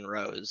the 10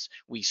 rows,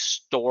 we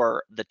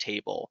store the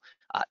table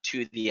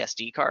to the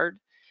SD card.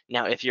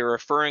 Now, if you're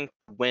referring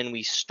when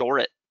we store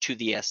it to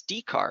the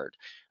SD card,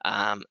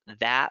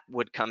 that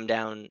would come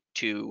down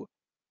to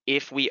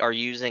if we are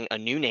using a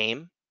new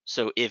name.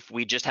 So if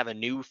we just have a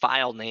new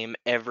file name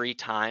every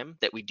time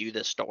that we do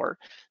the store,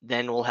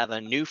 then we'll have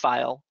a new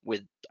file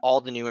with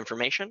all the new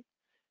information.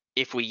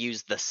 If we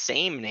use the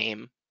same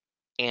name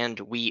and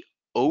we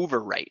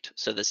overwrite,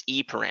 so this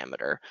E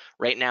parameter,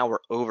 right now we're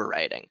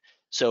overwriting.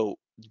 So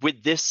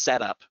with this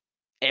setup,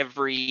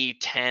 every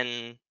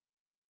 10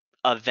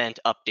 event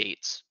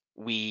updates,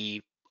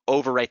 we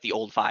overwrite the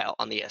old file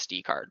on the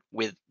SD card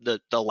with the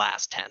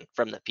last 10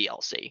 from the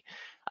PLC.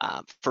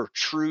 For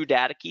true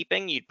data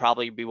keeping, you'd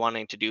probably be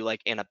wanting to do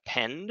like an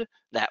append.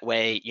 That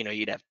way,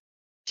 you'd have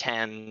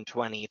 10,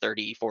 20,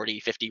 30, 40,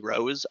 50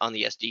 rows on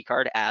the SD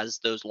card as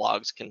those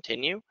logs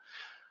continue.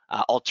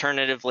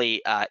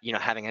 Alternatively,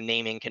 having a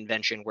naming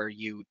convention where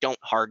you don't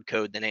hard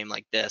code the name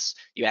like this,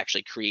 you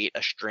actually create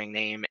a string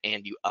name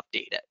and you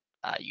update it.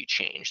 You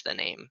change the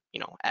name,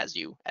 as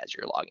you're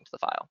logging to the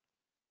file.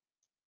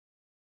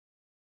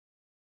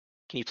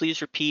 Can you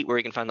please repeat where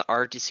you can find the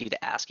RTC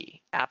to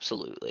ASCII?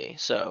 Absolutely.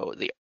 So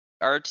the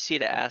RTC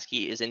to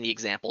ASCII is in the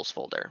examples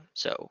folder.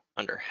 So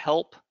under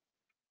help,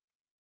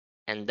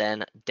 and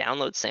then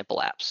download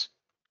sample apps.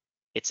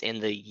 It's in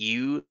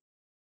the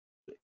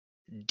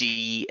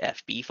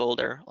UDFB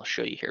folder. I'll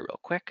show you here real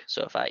quick.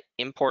 So if I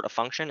import a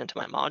function into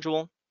my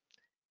module,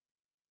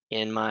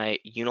 in my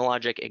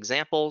UniLogic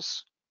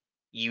examples,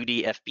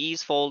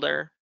 UDFBs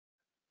folder,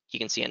 you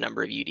can see a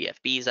number of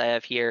UDFBs I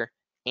have here,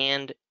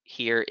 and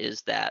here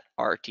is that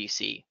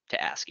RTC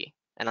to ASCII,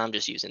 and I'm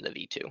just using the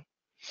V2.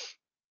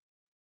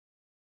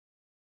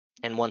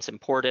 And once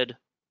imported,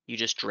 you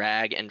just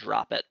drag and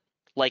drop it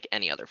like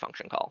any other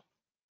function call.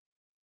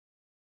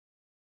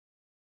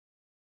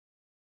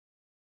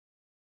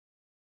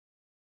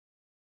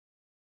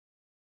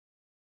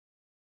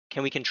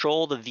 Can we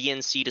control the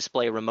VNC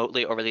display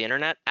remotely over the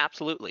internet?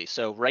 Absolutely.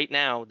 So right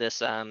now,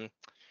 this I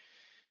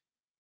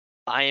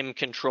am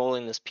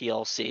controlling this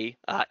PLC.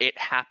 It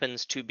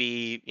happens to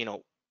be,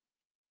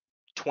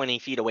 20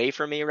 feet away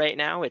from me right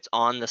now. It's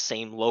on the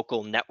same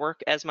local network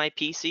as my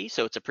PC,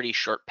 so it's a pretty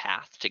short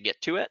path to get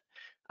to it.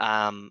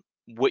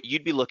 What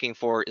you'd be looking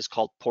for is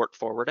called port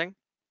forwarding.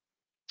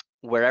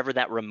 Wherever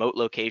that remote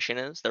location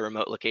is, the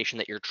remote location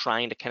that you're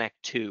trying to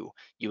connect to,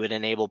 you would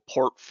enable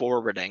port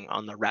forwarding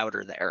on the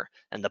router there,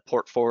 and the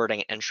port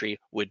forwarding entry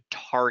would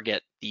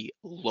target the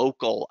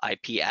local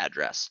IP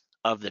address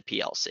of the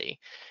PLC.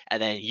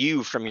 And then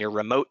you, from your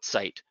remote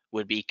site,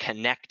 would be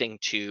connecting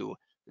to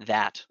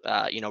that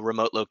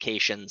remote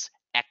location's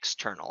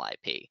external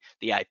IP,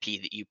 the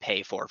IP that you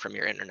pay for from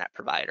your internet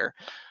provider.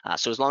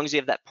 So as long as you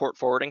have that port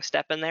forwarding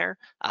step in there,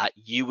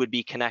 you would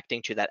be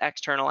connecting to that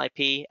external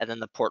IP, and then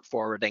the port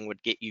forwarding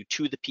would get you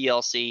to the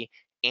PLC,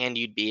 and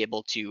you'd be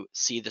able to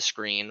see the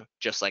screen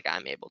just like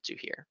I'm able to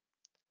here.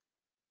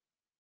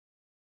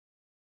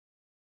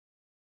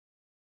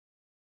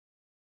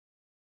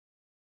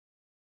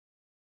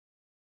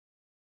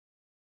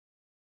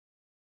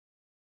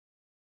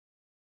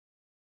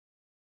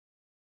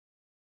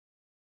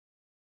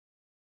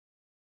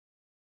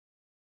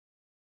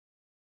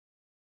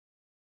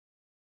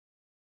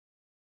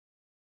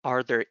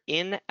 Are there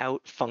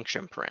in-out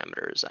function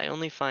parameters? I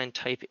only find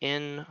type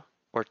in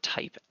or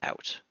type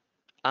out.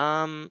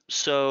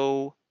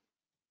 So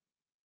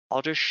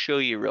I'll just show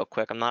you real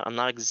quick. I'm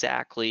not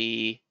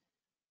exactly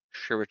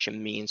sure what you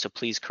mean, so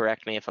please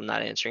correct me if I'm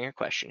not answering your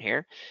question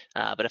here.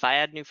 But if I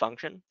add new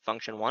function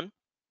 1,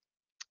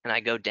 and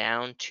I go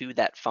down to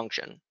that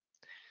function,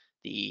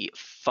 the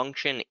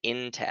function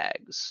in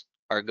tags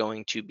are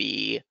going to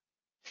be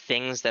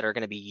things that are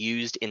going to be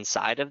used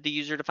inside of the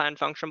user-defined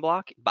function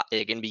block.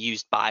 They're going to be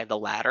used by the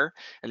ladder,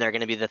 and they're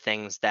going to be the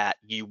things that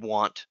you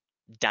want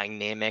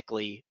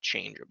dynamically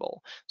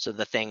changeable. So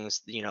the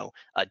things,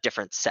 a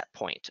different set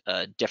point,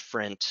 a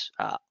different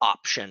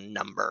option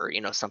number,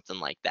 something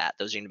like that.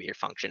 Those are going to be your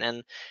function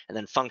in. And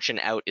then function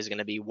out is going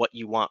to be what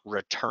you want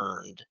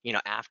returned.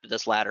 After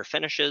this ladder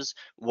finishes,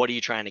 what are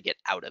you trying to get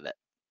out of it?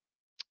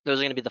 Those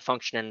are going to be the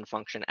function in and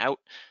function out.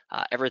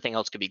 Everything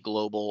else could be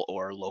global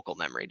or local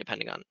memory,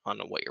 depending on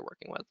what you're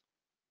working with.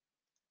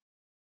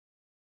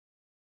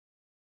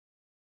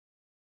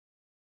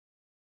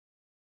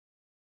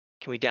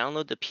 Can we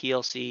download the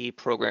PLC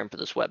program for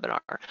this webinar?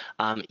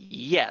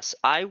 Yes,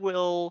 I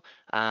will.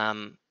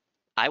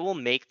 I will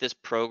make this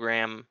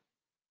program.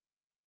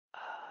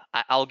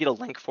 I'll get a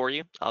link for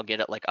you. I'll get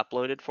it like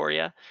uploaded for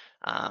you.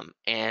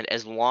 And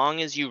as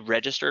long as you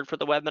registered for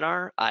the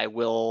webinar, I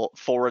will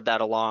forward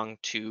that along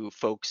to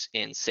folks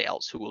in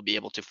sales who will be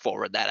able to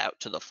forward that out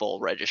to the full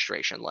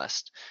registration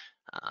list.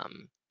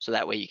 So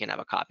that way you can have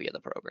a copy of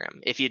the program.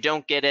 If you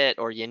don't get it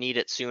or you need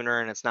it sooner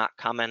and it's not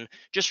coming,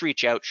 just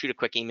reach out, shoot a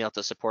quick email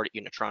to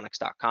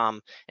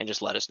support@unitronics.com and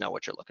just let us know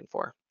what you're looking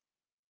for.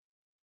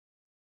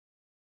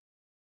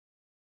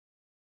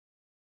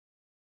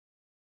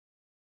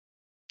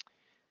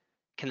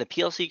 Can the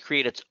PLC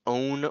create its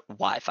own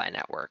Wi-Fi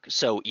network?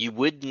 So you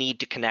would need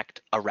to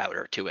connect a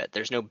router to it.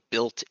 There's no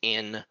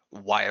built-in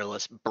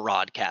wireless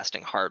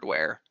broadcasting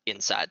hardware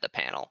inside the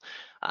panel,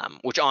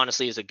 which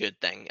honestly is a good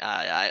thing.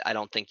 I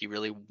don't think you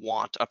really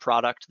want a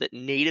product that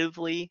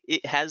natively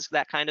it has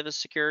that kind of a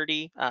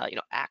security,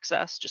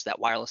 access, just that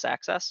wireless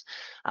access.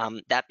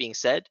 That being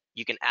said,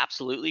 you can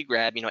absolutely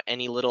grab,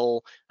 any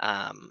little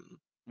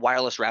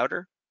wireless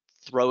router,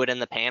 throw it in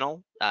the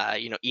panel,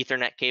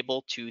 Ethernet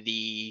cable to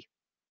the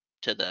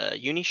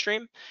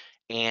UniStream,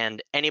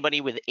 and anybody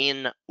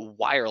within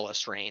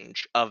wireless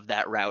range of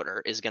that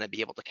router is going to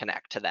be able to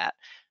connect to that.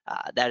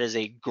 That is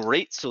a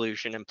great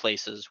solution in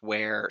places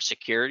where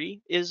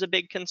security is a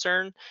big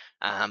concern,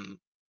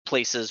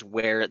 places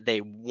where they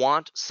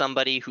want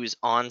somebody who's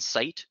on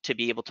site to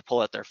be able to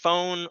pull out their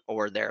phone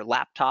or their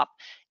laptop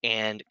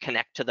and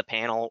connect to the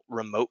panel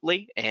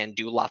remotely and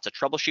do lots of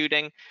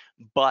troubleshooting,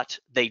 but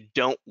they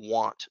don't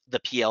want the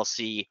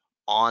PLC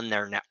on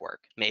their network.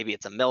 Maybe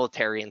it's a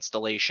military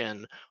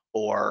installation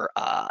or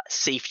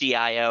safety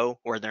IO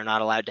where they're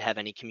not allowed to have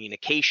any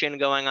communication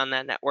going on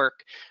that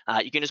network.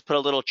 You can just put a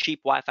little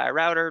cheap Wi-Fi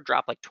router,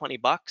 drop like 20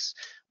 bucks,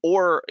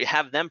 or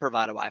have them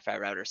provide a Wi-Fi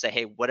router. Say,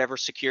 hey, whatever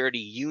security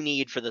you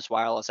need for this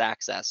wireless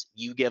access,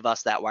 you give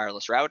us that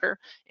wireless router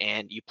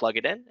and you plug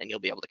it in and you'll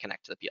be able to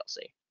connect to the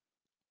PLC.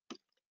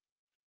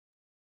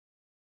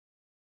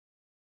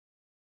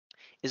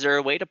 Is there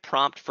a way to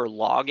prompt for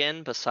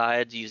login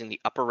besides using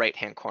the upper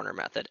right-hand corner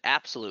method?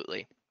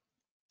 Absolutely.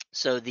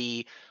 So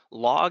the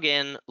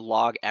login,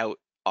 log out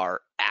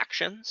are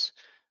actions.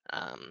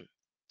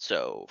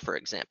 So for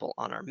example,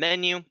 on our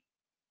menu,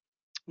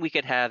 we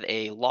could have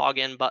a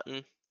login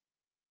button.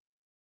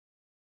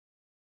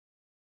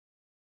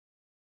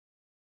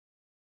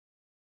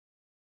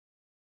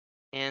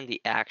 And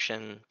the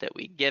action that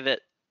we give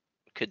it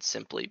could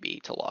simply be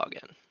to log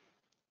in.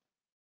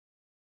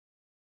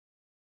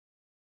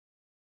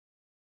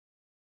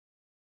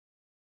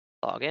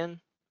 Log in.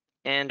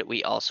 And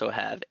we also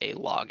have a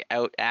log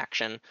out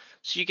action.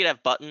 So you could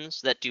have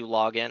buttons that do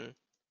log in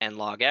and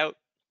log out.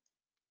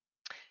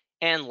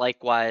 And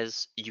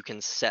likewise, you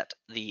can set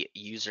the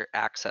user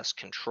access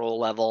control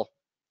level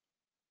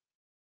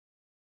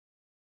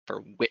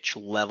for which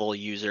level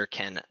user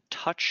can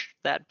touch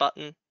that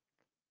button.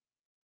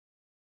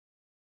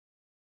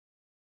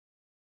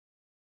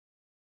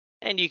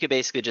 And you could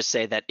basically just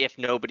say that if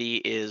nobody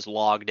is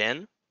logged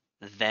in,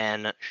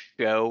 then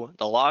show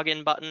the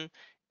login button.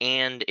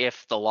 And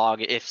if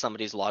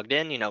somebody's logged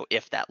in,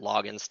 if that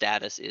login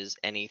status is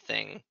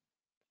anything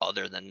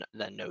other than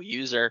no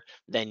user,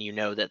 then you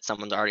know that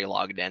someone's already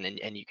logged in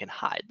and you can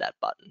hide that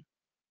button.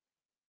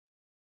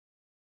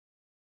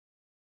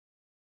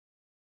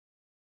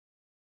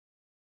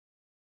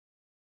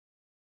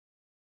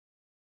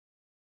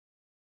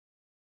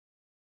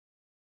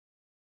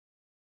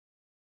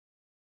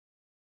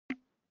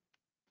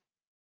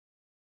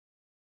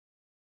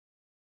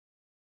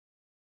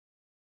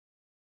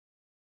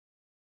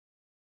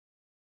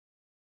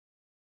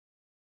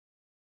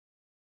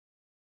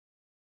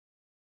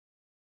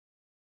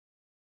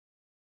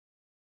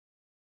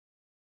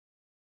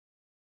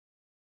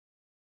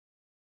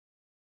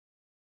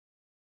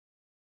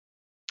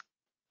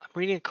 I'm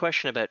reading a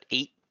question about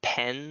 8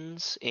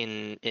 pens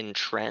in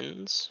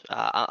trends.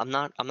 I'm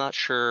not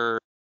sure.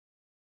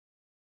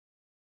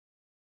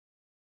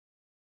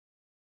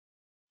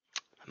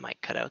 I might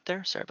cut out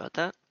there. Sorry about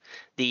that.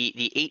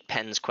 The 8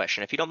 pens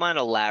question. If you don't mind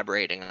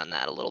elaborating on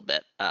that a little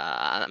bit,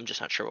 I'm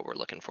just not sure what we're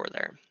looking for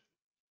there.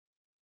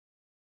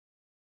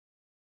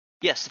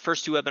 Yes, the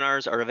first 2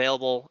 webinars are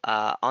available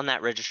on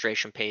that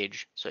registration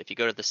page. So if you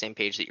go to the same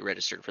page that you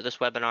registered for this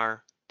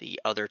webinar, the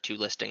other 2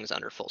 listings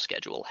under full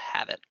schedule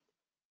have it.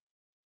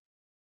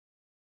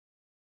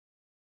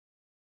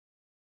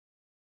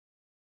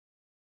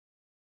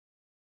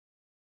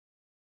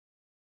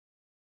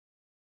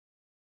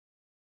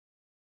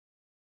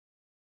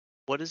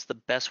 What is the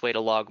best way to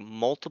log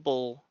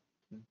multiple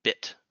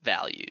bit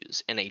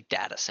values in a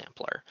data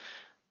sampler?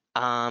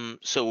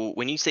 So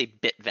when you say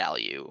bit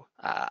value,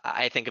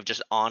 I think of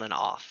just on and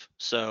off.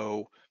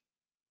 So,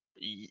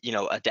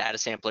 a data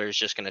sampler is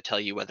just going to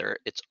tell you whether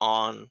it's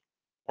on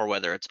or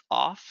whether it's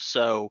off.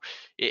 So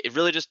it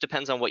really just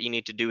depends on what you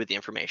need to do with the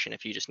information.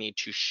 If you just need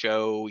to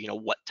show,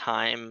 what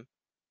time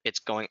it's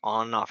going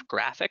on and off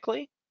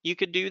graphically, you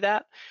could do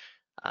that.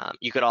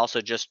 You could also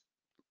just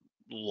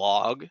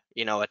log,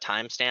 a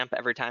timestamp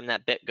every time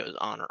that bit goes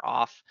on or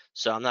off.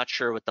 So I'm not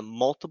sure what the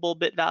multiple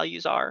bit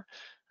values are.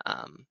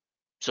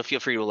 So feel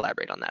free to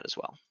elaborate on that as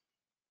well.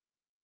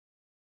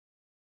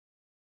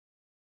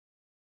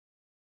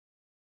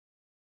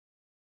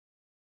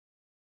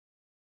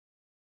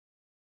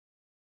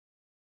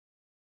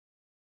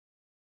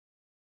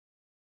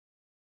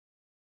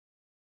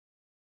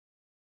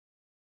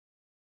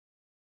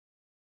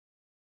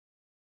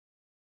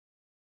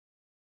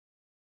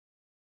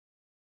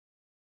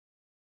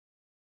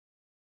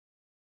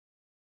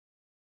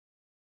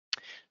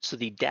 So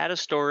the data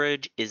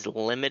storage is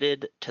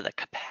limited to the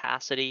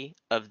capacity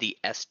of the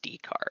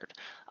SD card.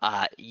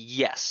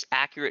 Yes,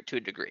 accurate to a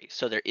degree.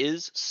 So there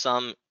is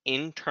some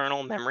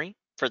internal memory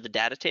for the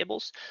data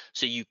tables.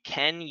 So you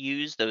can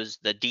use the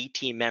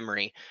DT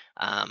memory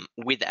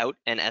without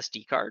an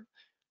SD card.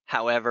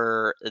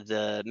 However,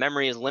 the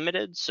memory is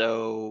limited.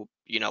 So,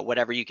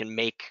 whatever you can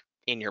make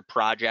in your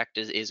project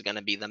is going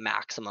to be the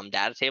maximum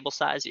data table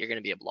size that you're going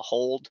to be able to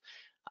hold.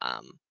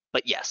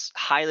 But yes,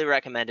 highly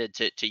recommended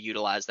to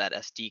utilize that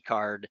SD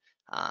card.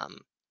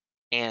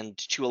 And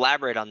to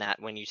elaborate on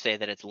that, when you say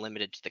that it's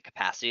limited to the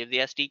capacity of the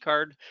SD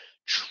card,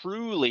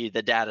 truly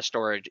the data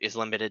storage is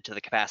limited to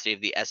the capacity of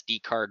the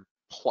SD card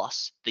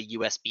plus the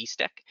USB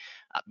stick,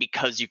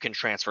 because you can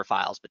transfer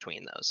files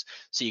between those.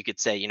 So you could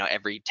say,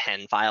 every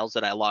 10 files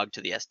that I log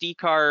to the SD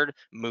card,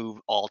 move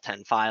all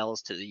 10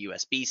 files to the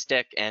USB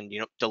stick, and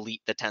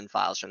delete the 10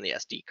 files from the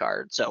SD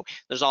card. So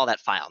there's all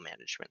that file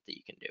management that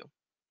you can do.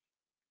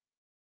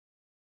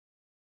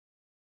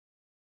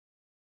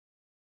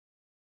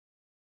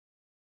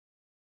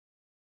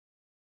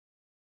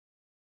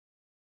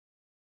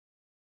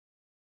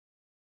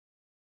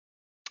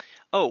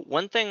 Oh,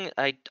 one thing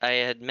I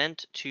had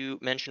meant to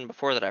mention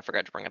before that I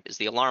forgot to bring up is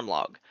the alarm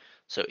log.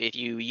 So if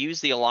you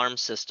use the alarm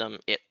system,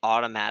 it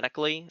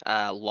automatically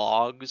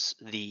logs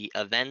the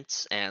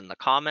events and the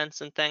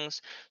comments and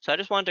things. So I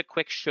just wanted to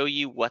quick show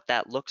you what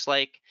that looks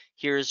like.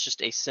 Here's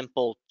just a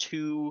simple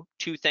two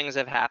things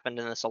have happened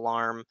in this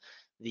alarm.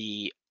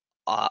 The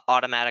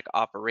automatic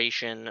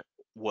operation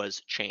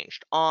was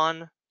changed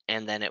on,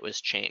 and then it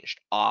was changed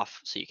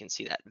off. So you can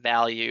see that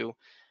value,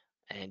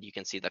 and you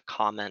can see the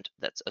comment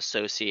that's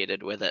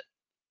associated with it.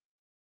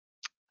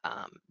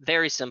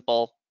 Very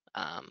simple,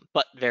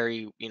 but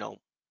very,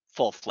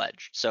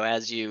 full-fledged. So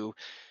as you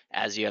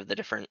have the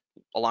different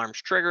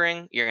alarms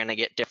triggering, you're going to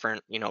get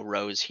different,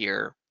 rows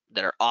here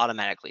that are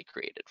automatically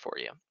created for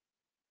you.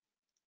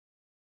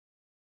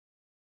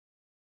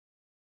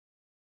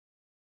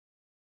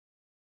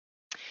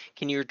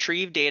 Can you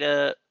retrieve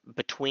data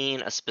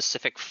between a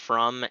specific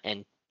from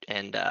and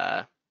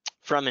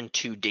from and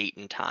to date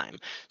and time?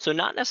 So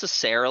not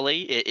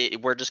necessarily.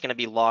 We're just going to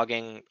be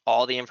logging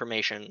all the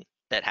information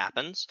that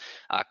happens.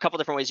 A couple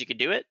different ways you could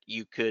do it.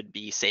 You could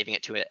be saving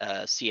it to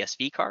a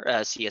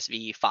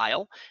CSV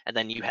file, and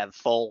then you have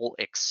full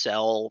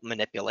Excel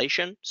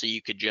manipulation. So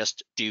you could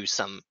just do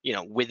some,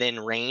 within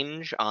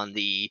range on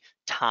the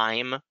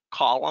time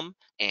column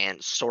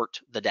and sort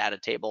the data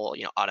table,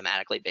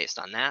 automatically based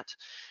on that.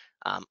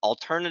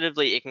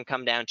 Alternatively, it can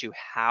come down to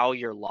how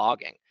you're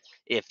logging.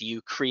 If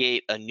you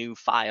create a new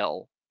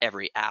file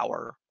every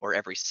hour or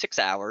every 6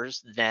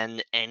 hours,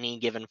 then any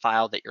given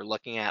file that you're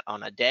looking at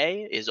on a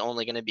day is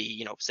only going to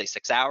be, say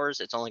 6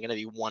 hours. It's only going to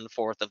be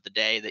 1/4 of the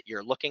day that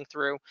you're looking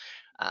through.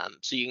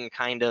 So you can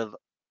kind of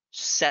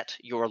set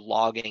your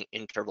logging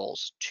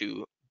intervals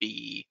to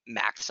be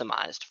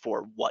maximized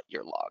for what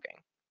you're logging.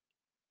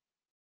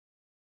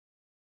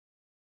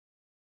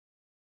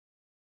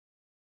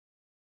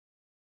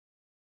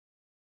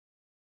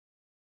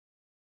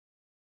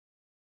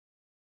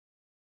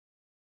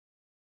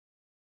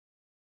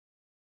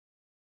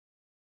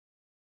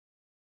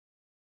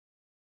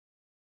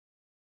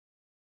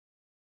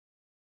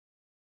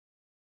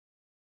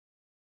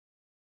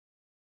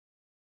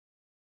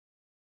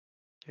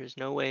 There's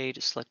no way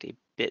to select a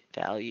bit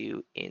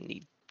value in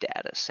the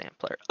data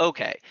sampler.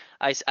 Okay,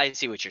 I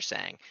see what you're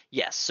saying.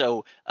 Yes,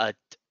 so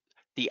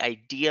the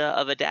idea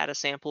of a data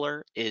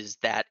sampler is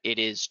that it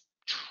is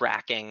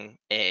tracking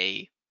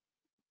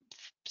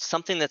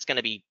something that's going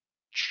to be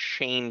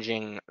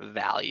changing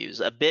values,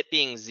 a bit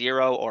being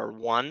 0 or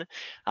 1.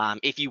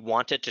 If you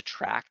wanted to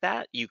track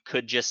that, you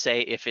could just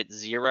say if it's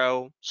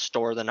 0,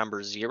 store the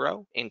number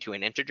 0 into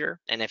an integer,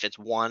 and if it's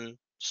 1,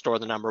 store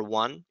the number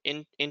 1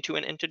 into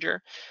an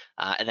integer,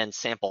 and then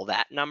sample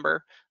that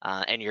number,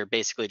 and you're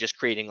basically just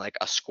creating like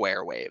a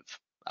square wave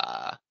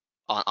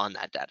on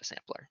that data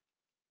sampler.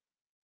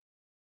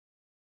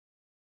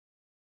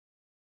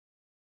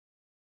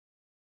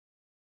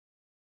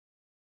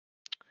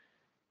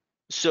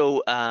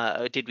 So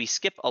did we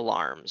skip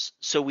alarms?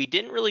 So we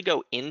didn't really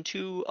go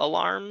into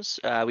alarms.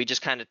 We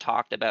just kind of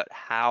talked about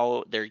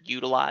how they're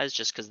utilized,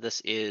 just because this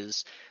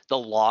is the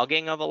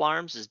logging of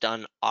alarms is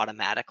done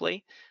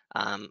automatically.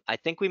 I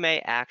think we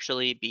may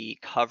actually be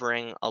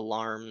covering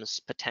alarms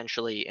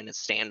potentially in a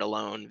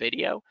standalone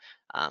video.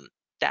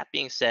 That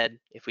being said,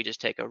 if we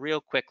just take a real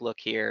quick look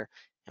here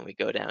and we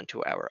go down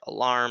to our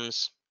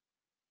alarms,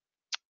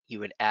 you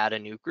would add a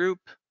new group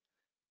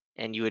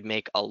and you would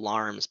make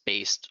alarms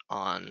based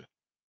on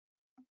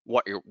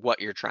what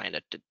you're trying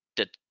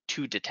to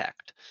to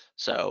detect.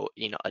 So,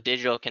 a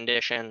digital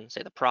condition,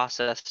 say the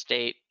process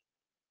state,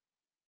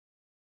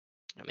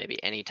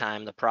 maybe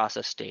anytime the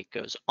process state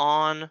goes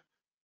on,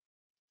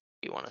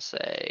 you want to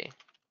say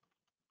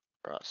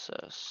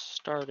process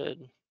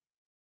started.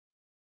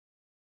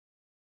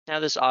 Now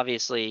this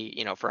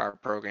obviously, for our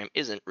program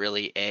isn't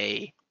really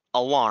a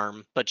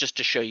alarm, but just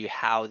to show you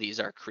how these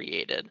are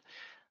created.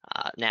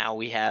 Now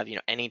we have,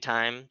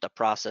 anytime the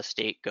process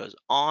state goes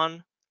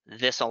on,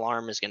 this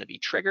alarm is going to be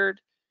triggered.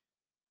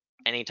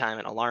 Anytime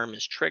an alarm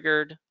is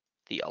triggered,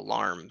 the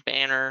alarm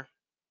banner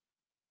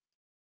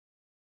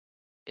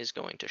is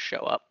going to show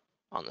up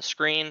on the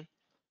screen.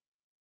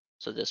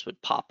 So this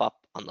would pop up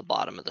on the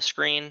bottom of the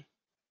screen.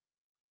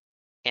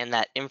 And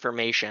that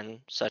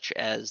information, such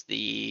as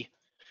the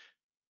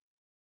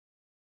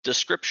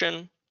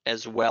description,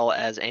 as well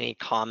as any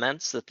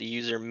comments that the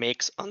user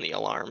makes on the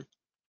alarm,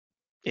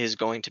 is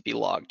going to be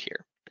logged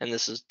here. And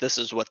this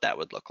is what that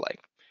would look like.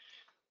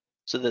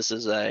 So this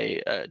is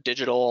a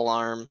digital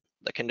alarm,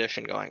 the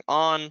condition going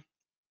on.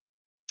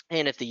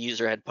 And if the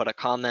user had put a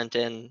comment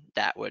in,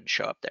 that would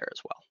show up there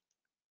as well.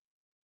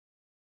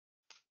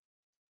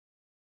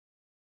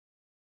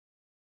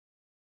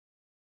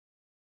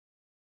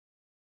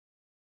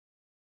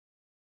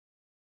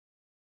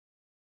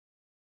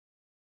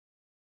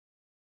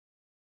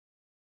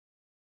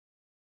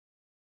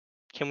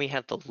 Can we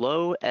have the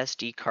low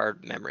SD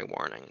card memory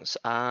warnings?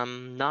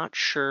 I'm not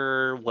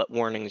sure what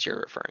warnings you're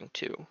referring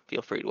to.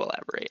 Feel free to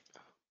elaborate.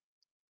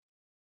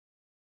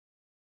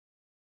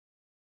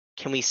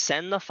 Can we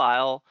send the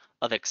file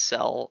of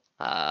Excel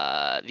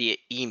via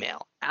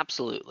email?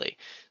 Absolutely.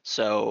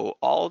 So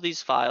all of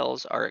these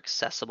files are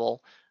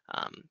accessible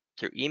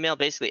through email.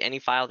 Basically, any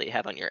file that you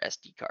have on your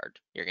SD card,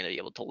 you're going to be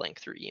able to link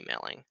through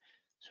emailing.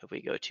 So if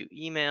we go to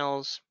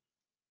emails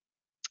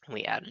and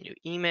we add a new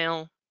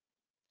email,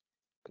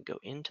 we go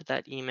into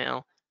that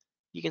email,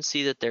 you can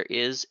see that there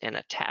is an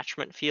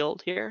attachment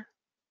field here.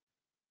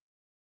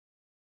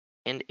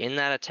 And in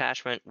that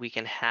attachment, we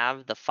can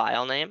have the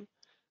file name.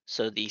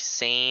 So the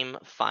same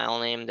file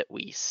name that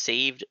we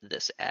saved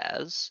this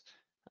as,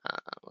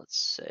 let's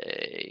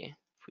say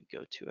if we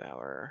go to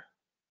our,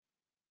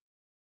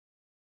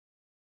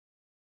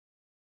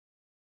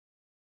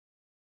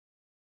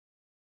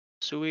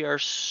 so we are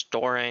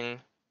storing,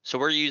 so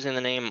we're using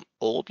the name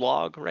old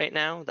log right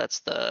now.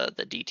 That's the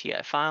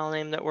DTI file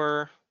name that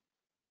we're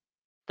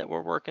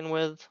working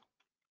with.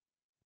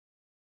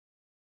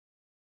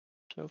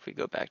 So if we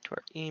go back to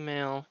our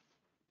email,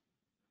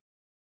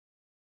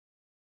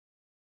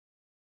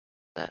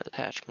 that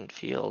attachment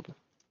field,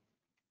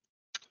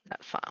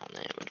 that file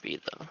name would be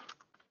the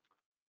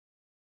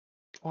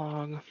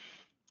log.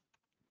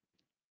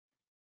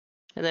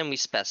 And then we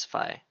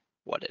specify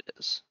what it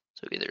is.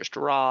 So either just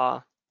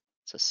raw,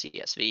 it's a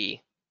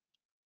CSV,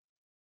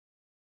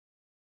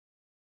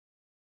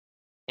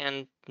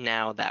 and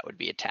now that would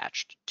be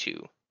attached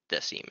to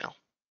this email.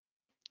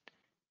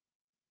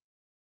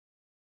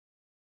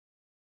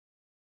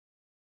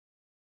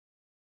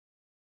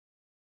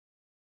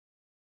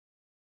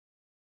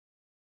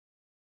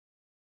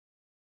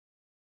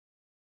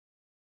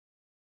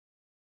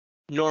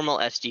 Normal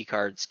SD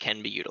cards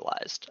can be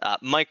utilized.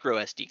 Micro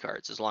SD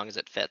cards, as long as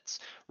it fits.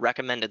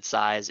 Recommended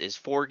size is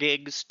 4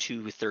 gigs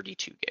to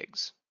 32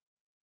 gigs.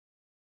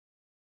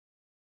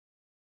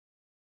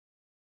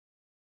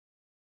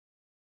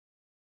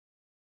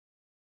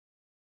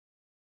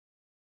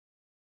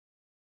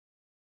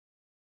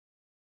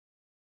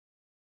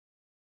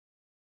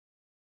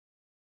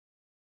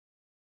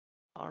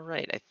 All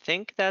right, I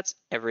think that's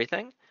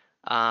everything.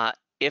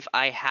 If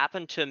I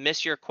happen to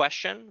miss your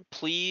question,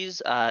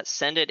 please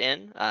send it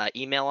in.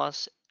 Email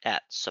us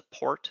at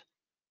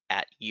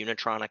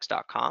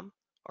support@unitronics.com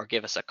or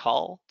give us a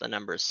call. The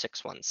number is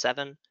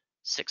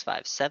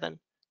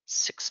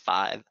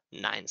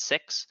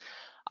 617-657-6596.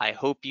 I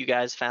hope you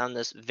guys found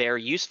this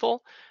very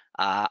useful.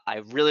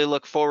 I really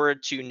look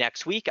forward to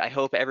next week. I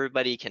hope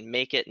everybody can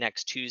make it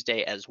next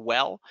Tuesday as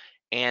well.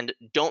 And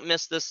don't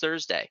miss this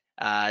Thursday.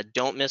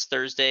 Don't miss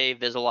Thursday,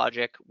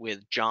 VisiLogic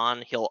with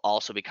John. He'll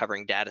also be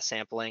covering data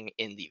sampling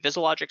in the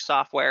VisiLogic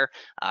software.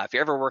 If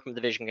you're ever working with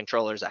the vision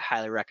controllers, I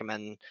highly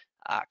recommend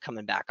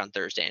coming back on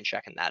Thursday and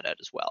checking that out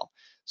as well.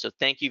 So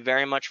thank you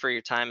very much for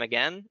your time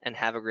again, and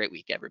have a great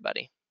week,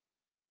 everybody.